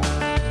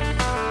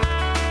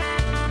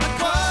 A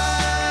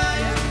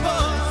quiet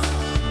voice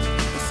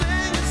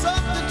singing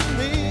something to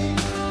me,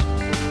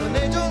 an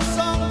angel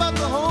song about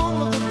the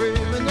home of the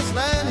brave in this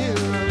land here of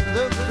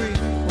the free.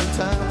 One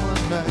time,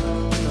 one night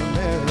in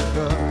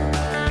America.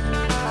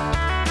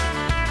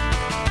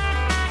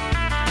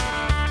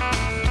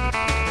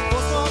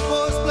 Four small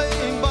boys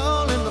playing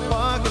ball in the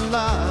parking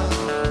lot.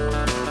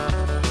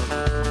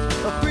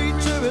 A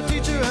preacher, a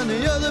teacher, and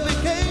the other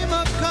became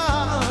a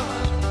cop.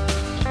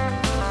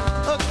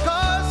 A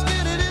car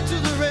skidded into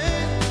the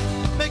rain,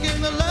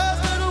 making the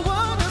last little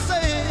one to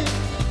say,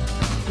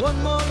 one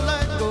more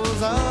light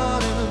goes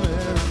out in America.